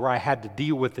situations where I had to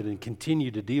deal with it and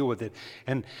continue to deal with it.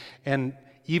 And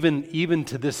even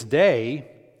to this day,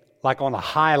 like on a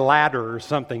high ladder or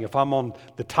something, if I'm on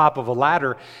the top of a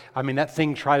ladder, I mean, that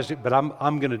thing tries to, but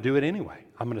I'm going to do it anyway.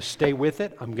 I'm going to stay with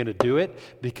it. I'm going to do it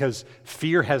because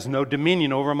fear has no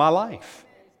dominion over my life,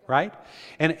 right?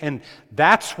 And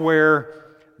that's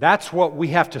what we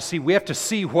have to see. We have to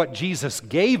see what Jesus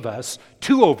gave us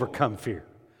to overcome fear.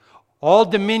 All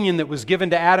dominion that was given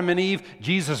to Adam and Eve,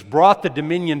 Jesus brought the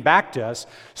dominion back to us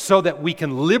so that we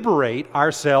can liberate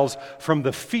ourselves from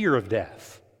the fear of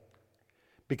death.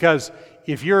 Because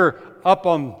if you're up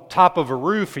on top of a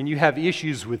roof and you have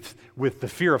issues with the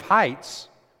fear of heights,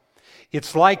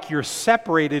 it's like you're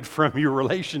separated from your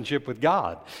relationship with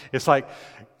God. It's like,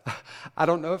 I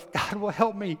don't know if God will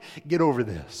help me get over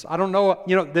this. I don't know,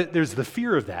 there's the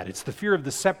fear of that. It's the fear of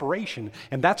the separation,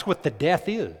 and that's what the death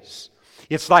is.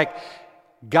 It's like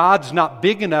God's not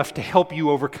big enough to help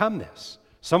you overcome this.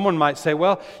 Someone might say,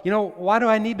 well, why do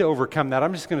I need to overcome that?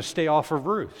 I'm just going to stay off of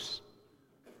roofs.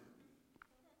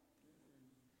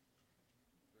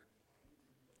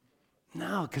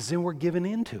 No, because then we're giving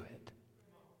into it.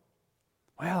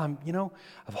 Well,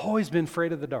 I've always been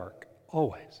afraid of the dark.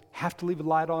 Always. Have to leave a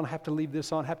light on, have to leave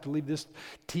this on, have to leave this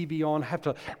TV on,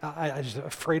 I'm just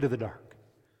afraid of the dark.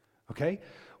 Okay?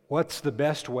 What's the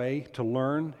best way to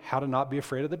learn how to not be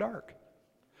afraid of the dark?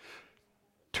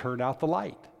 Turn out the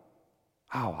light.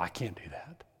 Oh, I can't do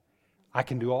that. I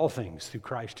can do all things through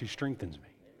Christ who strengthens me.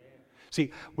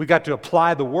 See, we've got to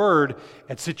apply the word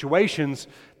at situations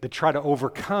that try to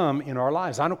overcome in our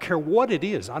lives. I don't care what it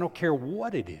is. I don't care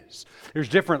what it is. There's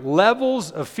different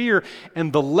levels of fear,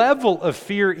 and the level of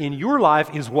fear in your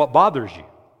life is what bothers you.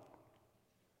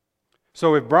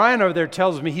 So if Brian over there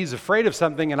tells me he's afraid of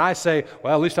something and I say,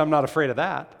 well, at least I'm not afraid of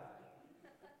that.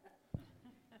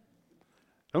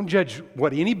 Don't judge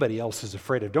what anybody else is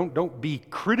afraid of. Don't be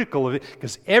critical of it,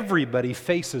 because everybody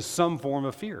faces some form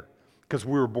of fear because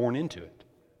we were born into it.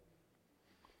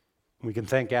 We can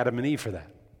thank Adam and Eve for that.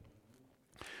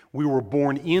 We were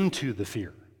born into the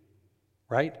fear,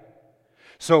 right?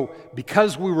 So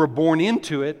because we were born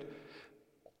into it,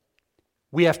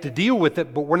 we have to deal with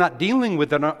it, but we're not dealing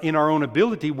with it in our own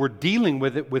ability. We're dealing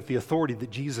with it with the authority that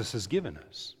Jesus has given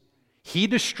us. He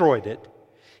destroyed it.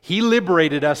 He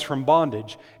liberated us from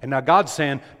bondage. And now God's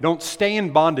saying, don't stay in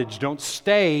bondage. Don't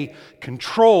stay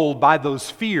controlled by those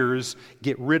fears.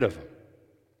 Get rid of them.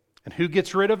 And who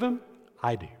gets rid of them?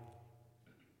 I do.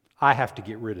 I have to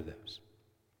get rid of those.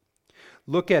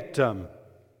 Look at 1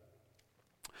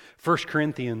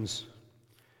 Corinthians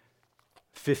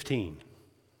 15.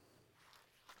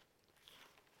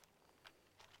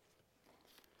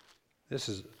 This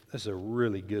is a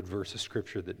really good verse of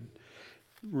Scripture that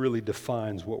really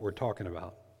defines what we're talking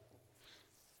about.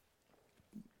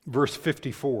 Verse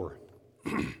 54.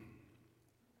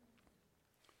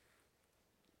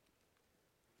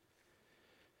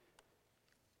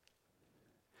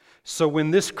 So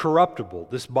when this corruptible,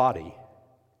 this body,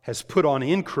 has put on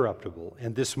incorruptible,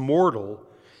 and this mortal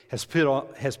has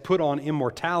put on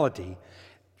immortality,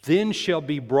 then shall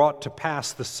be brought to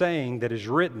pass the saying that is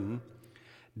written,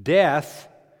 death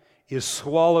is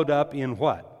swallowed up in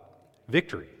what?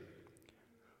 Victory.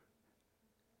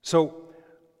 So,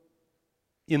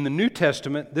 in the New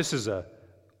Testament, this is an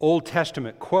Old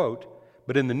Testament quote,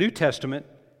 but in the New Testament,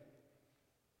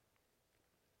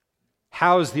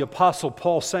 how is the Apostle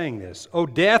Paul saying this? "O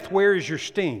death, where is your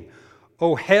sting?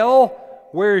 O hell,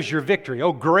 where is your victory?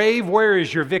 O grave, where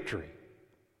is your victory?"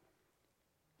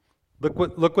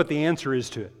 Look what the answer is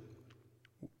to it.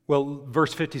 Well,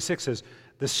 verse 56 says,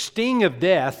 the sting of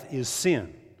death is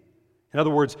sin. In other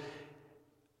words,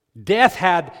 death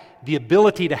had the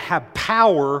ability to have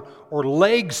power or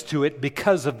legs to it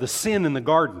because of the sin in the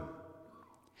garden.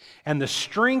 And the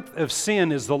strength of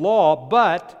sin is the law,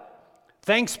 but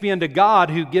thanks be unto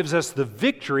God who gives us the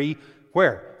victory,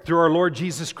 where? Through our Lord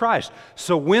Jesus Christ.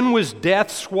 So when was death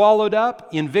swallowed up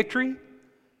in victory?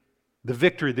 The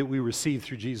victory that we received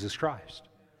through Jesus Christ.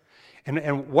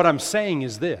 And what I'm saying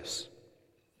is this.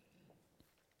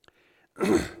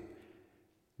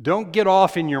 Don't get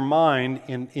off in your mind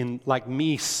in like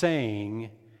me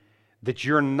saying that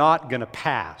you're not going to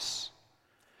pass.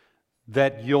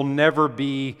 That there'll never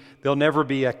be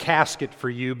a casket for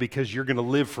you because you're going to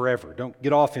live forever. Don't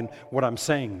get off in what I'm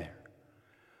saying there.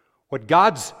 What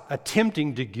God's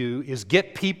attempting to do is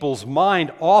get people's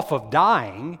mind off of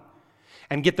dying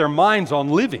and get their minds on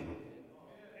living.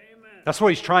 That's what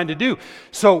He's trying to do.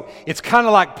 So it's kind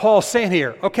of like Paul saying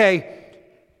here, okay,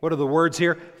 what are the words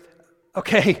here?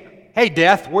 Okay, hey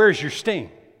death, where's your sting?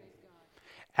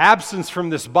 Absence from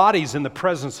this body is in the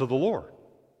presence of the Lord.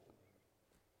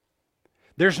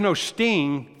 There's no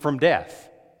sting from death.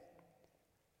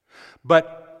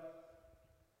 But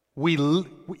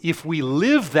if we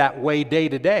live that way day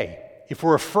to day, if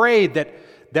we're afraid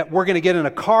that we're going to get in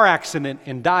a car accident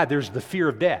and die, there's the fear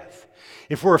of death.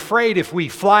 If we're afraid if we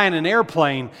fly in an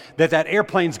airplane that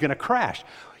airplane's going to crash.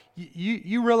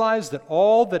 You realize that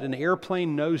all that an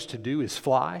airplane knows to do is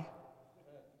fly?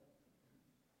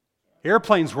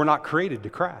 Airplanes were not created to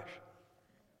crash.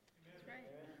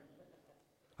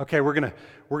 Okay, we're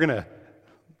gonna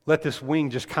let this wing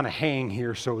just kind of hang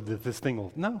here so that this thing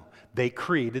will... No, they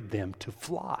created them to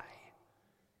fly.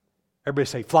 Everybody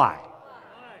say fly.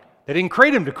 They didn't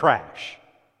create them to crash.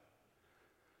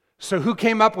 So who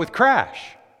came up with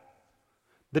crash?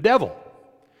 The devil.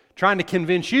 Trying to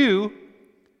convince you,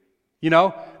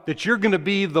 that you're going to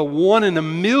be the 1 in a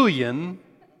million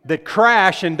that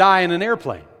crash and die in an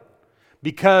airplane.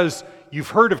 Because you've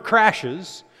heard of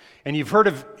crashes and you've heard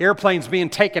of airplanes being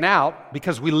taken out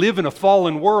because we live in a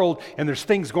fallen world and there's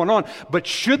things going on. But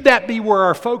should that be where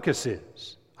our focus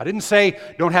is? I didn't say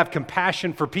don't have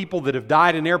compassion for people that have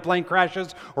died in airplane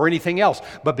crashes or anything else.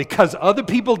 But because other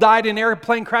people died in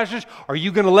airplane crashes, are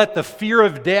you going to let the fear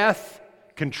of death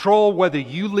control whether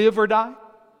you live or die?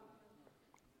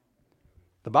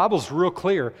 The Bible's real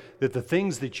clear that the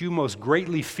things that you most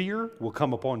greatly fear will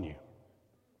come upon you.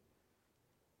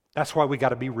 That's why we got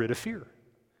to be rid of fear.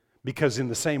 Because in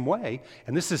the same way,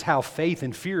 and this is how faith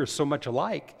and fear is so much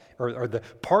alike, or the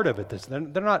part of it,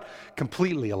 they're not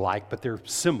completely alike, but they're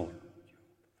similar.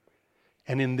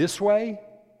 And in this way,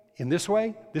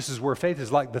 this is where faith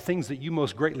is like the things that you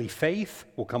most greatly faith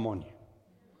will come on you.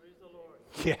 Praise the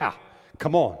Lord. Yeah,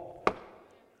 come on.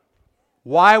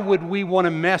 Why would we want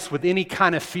to mess with any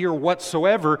kind of fear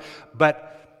whatsoever? But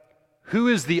who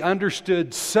is the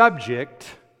understood subject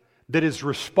that is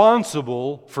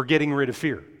responsible for getting rid of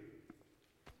fear?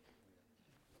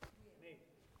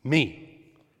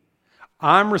 Me.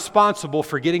 I'm responsible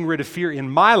for getting rid of fear in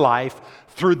my life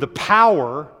through the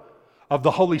power of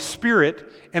the Holy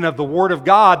Spirit and of the Word of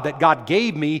God that God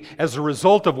gave me as a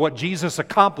result of what Jesus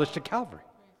accomplished at Calvary.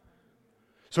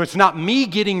 So it's not me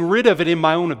getting rid of it in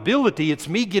my own ability, it's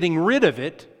me getting rid of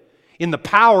it in the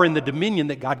power and the dominion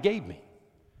that God gave me.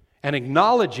 And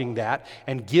acknowledging that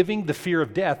and giving the fear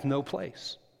of death no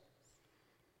place.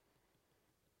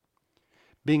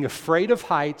 Being afraid of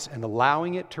heights and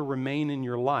allowing it to remain in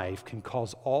your life can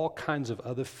cause all kinds of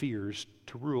other fears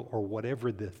to rule, or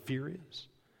whatever the fear is.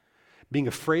 Being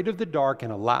afraid of the dark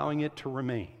and allowing it to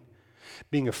remain.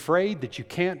 Being afraid that you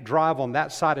can't drive on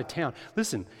that side of town.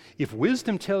 Listen, if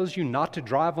wisdom tells you not to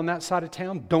drive on that side of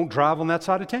town, don't drive on that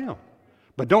side of town.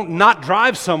 But don't not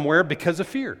drive somewhere because of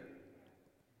fear.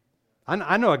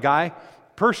 I know a guy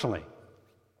personally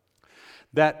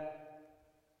that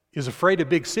is afraid of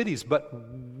big cities, but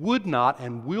would not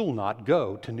and will not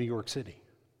go to New York City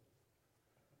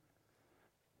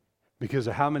because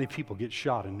of how many people get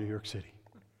shot in New York City.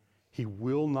 He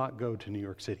will not go to New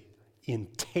York City in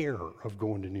terror of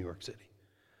going to New York City.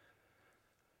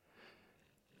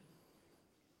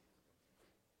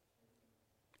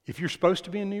 If you're supposed to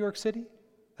be in New York City,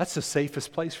 that's the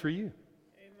safest place for you.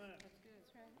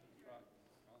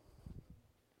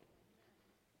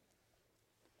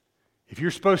 If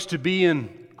you're supposed to be in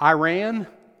Iran,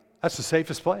 that's the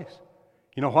safest place.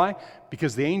 You know why?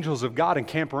 Because the angels of God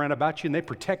encamp around about you and they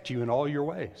protect you in all your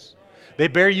ways. They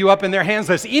bear you up in their hands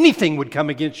lest anything would come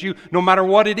against you, no matter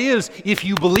what it is, if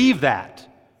you believe that.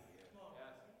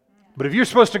 But if you're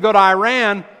supposed to go to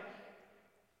Iran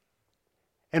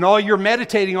and all you're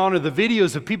meditating on are the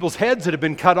videos of people's heads that have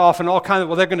been cut off and all kinds of,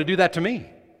 well, they're going to do that to me.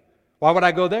 Why would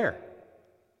I go there?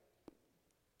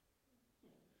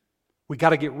 We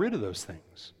got to get rid of those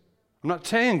things. I'm not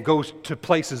saying go to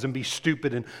places and be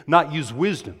stupid and not use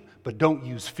wisdom, but don't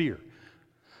use fear.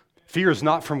 Fear is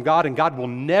not from God, and God will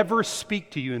never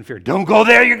speak to you in fear. Don't go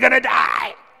there, you're going to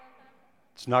die.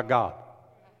 It's not God.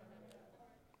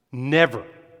 Never.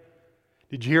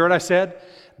 Did you hear what I said?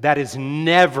 That is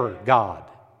never God.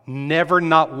 Never,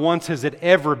 not once has it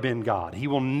ever been God. He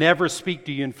will never speak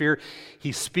to you in fear.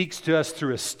 He speaks to us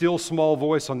through a still small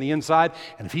voice on the inside.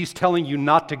 And if He's telling you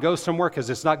not to go somewhere because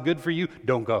it's not good for you,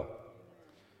 don't go.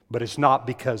 But it's not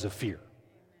because of fear.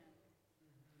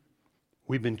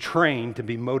 We've been trained to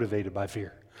be motivated by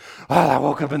fear. Oh, I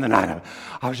woke up in the night.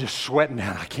 I was just sweating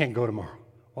down. I can't go tomorrow.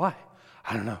 Why?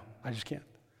 I don't know. I just can't.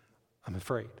 I'm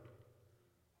afraid.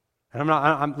 And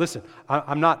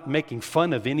I'm not making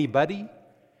fun of anybody.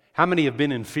 How many have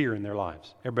been in fear in their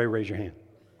lives? Everybody raise your hand.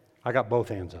 I got both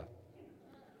hands up.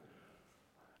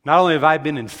 Not only have I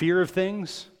been in fear of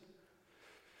things,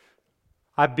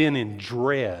 I've been in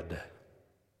dread.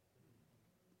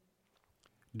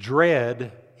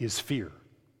 Dread is fear.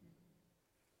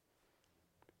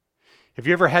 Have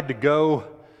you ever had to go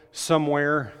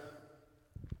somewhere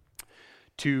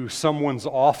to someone's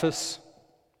office?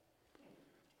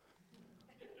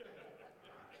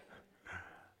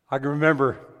 I can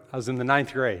remember I was in the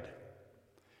 9th grade,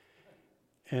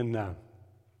 and I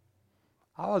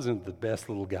wasn't the best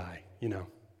little guy, you know.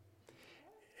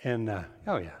 And,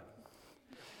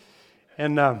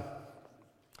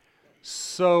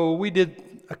 so we did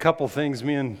a couple things,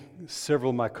 me and several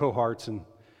of my cohorts, and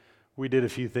we did a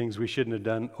few things we shouldn't have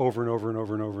done over and over and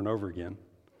over and over and over again.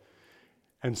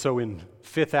 And so in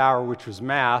 5th hour, which was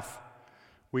math,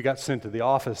 we got sent to the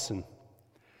office, and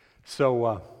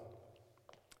so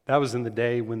that was in the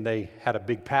day when they had a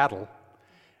big paddle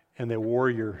and they wore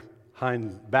your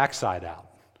backside out.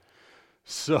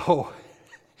 So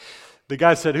the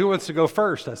guy said, "Who wants to go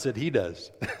first?" I said, "He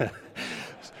does."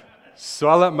 So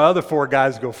I let my other 4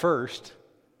 guys go first,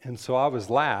 and so I was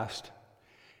last.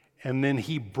 And then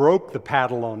he broke the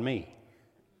paddle on me.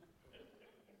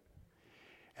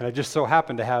 And I just so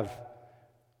happened to have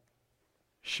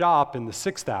shop in the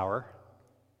 6th hour,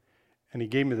 and he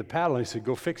gave me the paddle, and he said,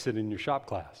 "Go fix it in your shop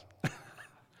class."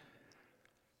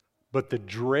 But the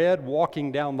dread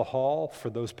walking down the hall for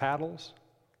those paddles,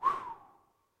 whew,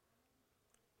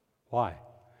 why?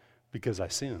 Because I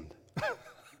sinned.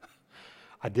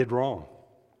 I did wrong.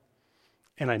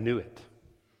 And I knew it,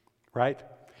 right?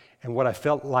 And what I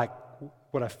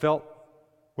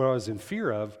was in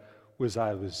fear of was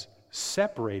I was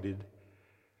separated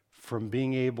from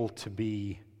being able to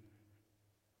be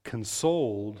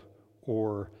consoled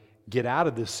or get out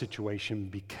of this situation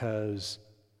because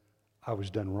I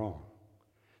was done wrong.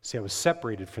 See, I was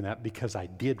separated from that because I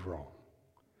did wrong.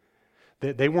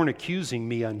 They weren't accusing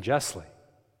me unjustly.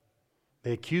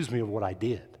 They accused me of what I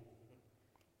did.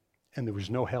 And there was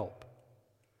no help.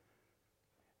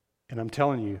 And I'm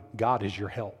telling you, God is your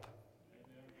help.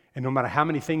 And no matter how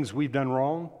many things we've done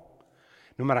wrong,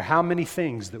 no matter how many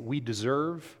things that we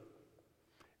deserve,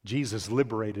 Jesus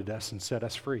liberated us and set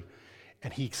us free.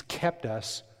 And He's kept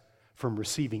us from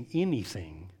receiving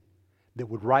anything that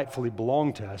would rightfully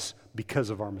belong to us because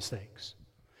of our mistakes.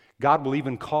 God will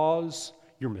even cause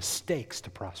your mistakes to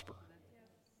prosper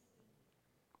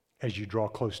as you draw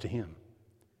close to Him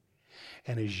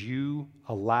and as you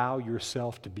allow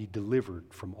yourself to be delivered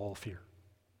from all fear.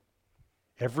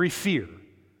 Every fear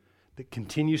that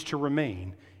continues to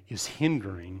remain is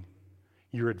hindering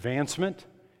your advancement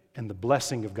and the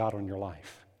blessing of God on your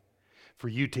life. For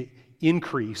you to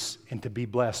increase and to be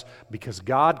blessed, because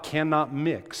God cannot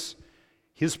mix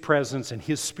His presence and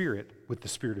His Spirit with the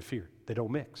spirit of fear. They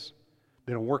don't mix.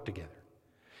 They don't work together.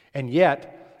 And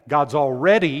yet, God's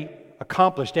already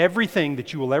accomplished everything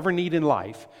that you will ever need in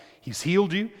life. He's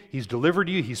healed you, He's delivered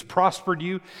you, He's prospered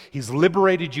you, He's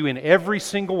liberated you in every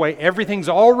single way. Everything's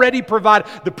already provided.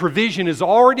 The provision is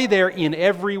already there in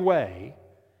every way.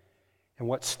 And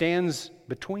what stands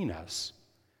between us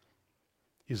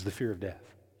is the fear of death.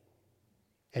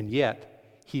 And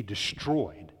yet, He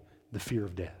destroyed the fear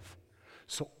of death.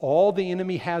 So all the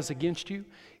enemy has against you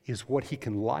is what he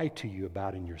can lie to you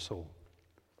about in your soul.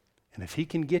 And if he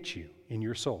can get you in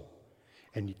your soul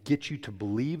and get you to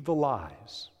believe the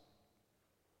lies,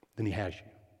 then he has you.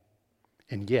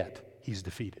 And yet, he's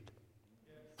defeated.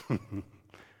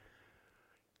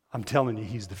 I'm telling you,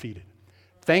 he's defeated.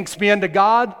 Thanks be unto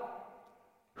God,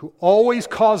 who always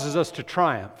causes us to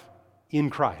triumph in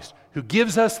Christ, who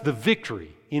gives us the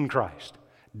victory in Christ.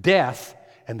 Death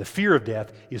and the fear of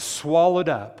death is swallowed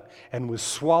up and was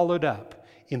swallowed up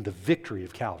in the victory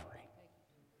of Calvary.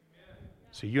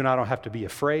 So you and I don't have to be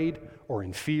afraid or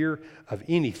in fear of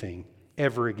anything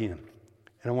ever again.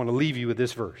 And I want to leave you with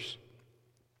this verse.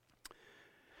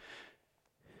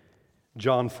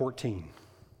 John 14.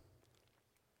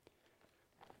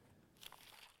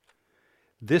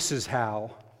 This is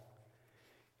how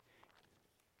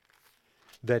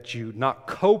that you not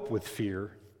cope with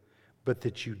fear, but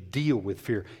that you deal with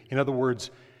fear. In other words,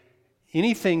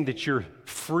 anything that you're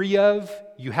free of,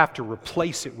 you have to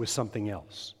replace it with something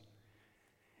else.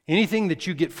 Anything that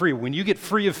you get free, when you get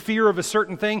free of fear of a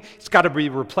certain thing, it's got to be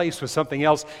replaced with something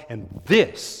else. And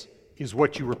this is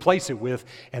what you replace it with,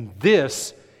 and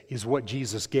this is what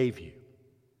Jesus gave you.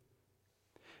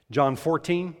 John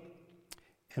 14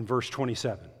 and verse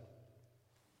 27.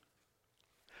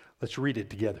 Let's read it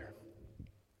together.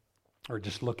 Or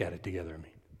just look at it together, I mean.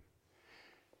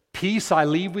 Peace I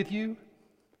leave with you.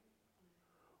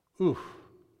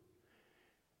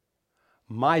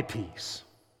 My peace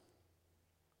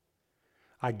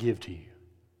I give to you.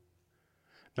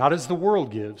 Not as the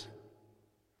world gives,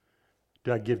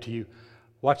 do I give to you.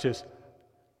 Watch this.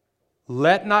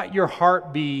 Let not your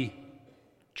heart be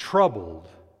troubled.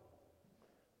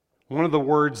 One of the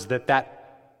words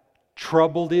that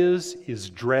troubled is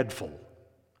dreadful.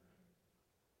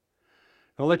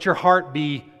 Don't let your heart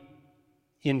be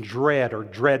in dread or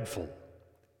dreadful.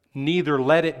 Neither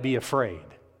let it be afraid.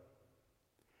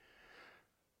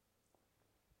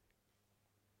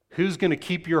 Who's going to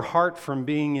keep your heart from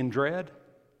being in dread?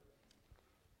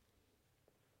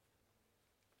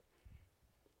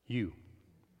 You.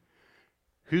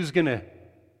 Who's going to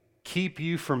keep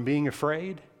you from being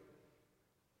afraid?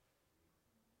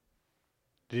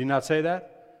 Did he not say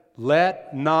that?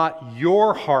 Let not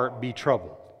your heart be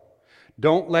troubled.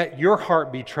 Don't let your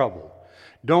heart be troubled.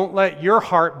 Don't let your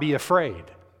heart be afraid.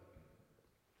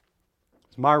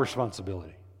 It's my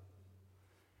responsibility.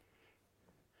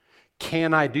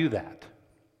 Can I do that?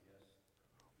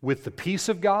 With the peace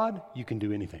of God, you can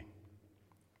do anything.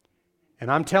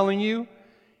 And I'm telling you,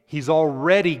 He's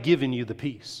already given you the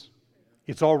peace.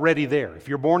 It's already there. If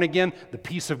you're born again, the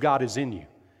peace of God is in you.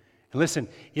 And listen,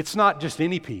 it's not just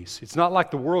any peace. It's not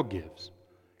like the world gives,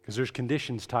 because there's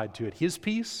conditions tied to it. His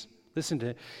peace, listen to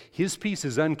it, His peace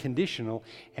is unconditional,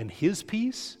 and His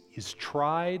peace is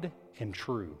tried and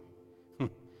true.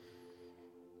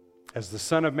 As the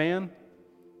Son of Man,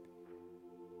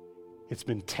 it's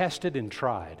been tested and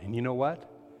tried. And you know what?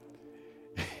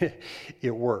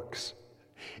 It works.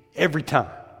 Every time.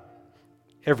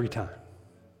 Every time.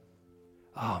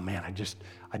 Oh man,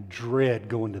 I dread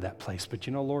going to that place. But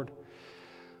you know, Lord,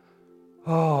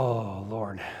 oh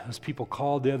Lord, those people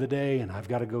called the other day and I've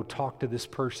got to go talk to this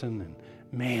person, and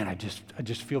man, I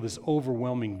just feel this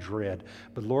overwhelming dread.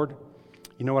 But Lord,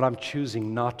 you know what? I'm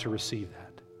choosing not to receive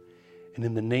that. And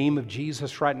in the name of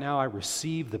Jesus right now, I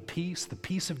receive the peace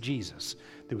of Jesus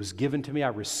that was given to me. I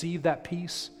receive that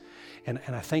peace. And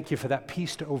I thank you for that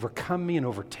peace to overcome me and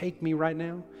overtake me right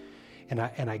now.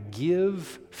 And I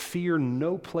give fear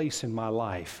no place in my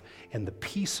life. And the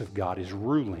peace of God is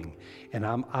ruling. And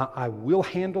I will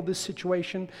handle this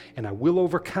situation. And I will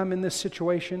overcome in this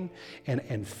situation.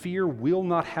 And fear will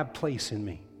not have place in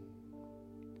me.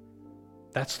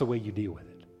 That's the way you deal with it.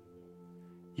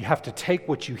 You have to take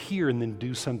what you hear and then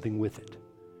do something with it.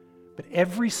 But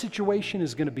every situation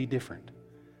is going to be different.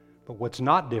 But what's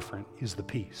not different is the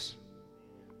peace.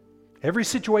 Every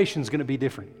situation is going to be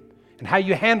different. And how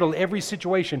you handle every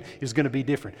situation is going to be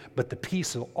different. But the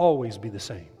peace will always be the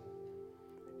same.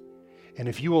 And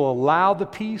if you will allow the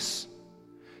peace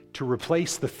to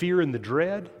replace the fear and the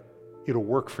dread, it'll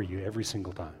work for you every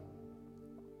single time.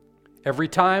 Every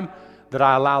time that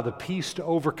I allow the peace to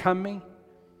overcome me,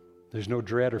 there's no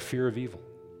dread or fear of evil.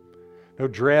 No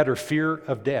dread or fear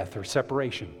of death or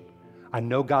separation. I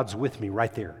know God's with me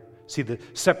right there. See, the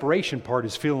separation part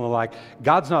is feeling like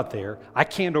God's not there. I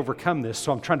can't overcome this,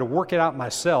 so I'm trying to work it out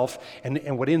myself.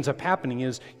 And what ends up happening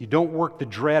is you don't work the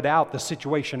dread out, the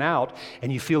situation out,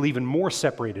 and you feel even more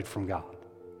separated from God.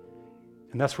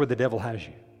 And that's where the devil has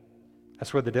you.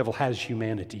 That's where the devil has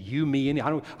humanity. You, me, any. I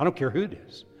don't care who it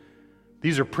is.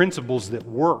 These are principles that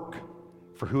work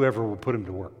for whoever will put them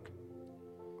to work.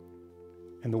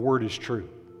 And the word is true.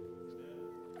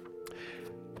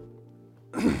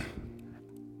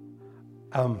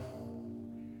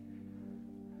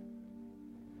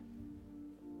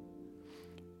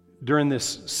 During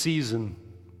this season,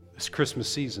 this Christmas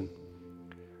season,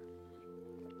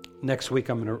 next week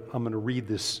I'm going to read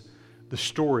the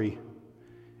story,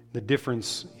 the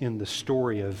difference in the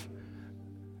story of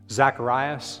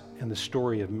Zacharias and the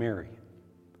story of Mary.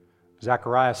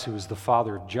 Zacharias, who was the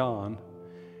father of John,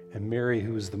 and Mary,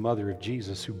 who was the mother of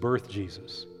Jesus, who birthed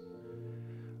Jesus.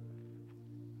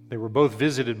 They were both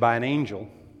visited by an angel,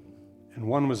 and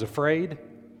one was afraid,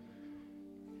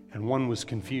 and one was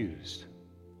confused,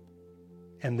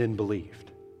 and then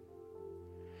believed.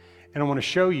 And I want to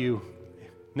show you,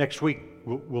 next week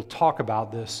we'll talk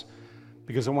about this,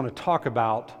 because I want to talk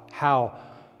about how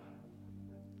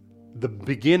the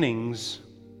beginnings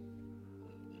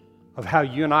of how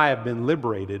you and I have been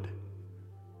liberated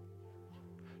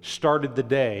started the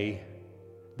day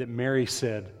that Mary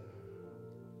said,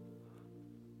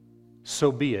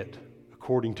 "So be it,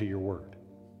 according to your word."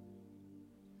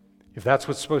 If that's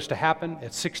what's supposed to happen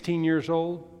at 16 years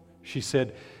old, she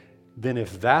said, then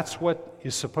if that's what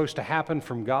is supposed to happen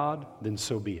from God, then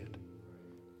so be it.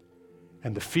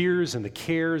 And the fears and the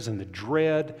cares and the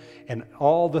dread and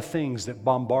all the things that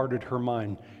bombarded her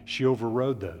mind, she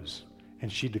overrode those,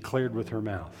 and she declared with her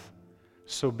mouth,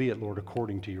 "So be it, Lord,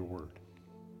 according to your word."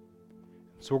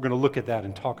 So we're going to look at that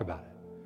and talk about it.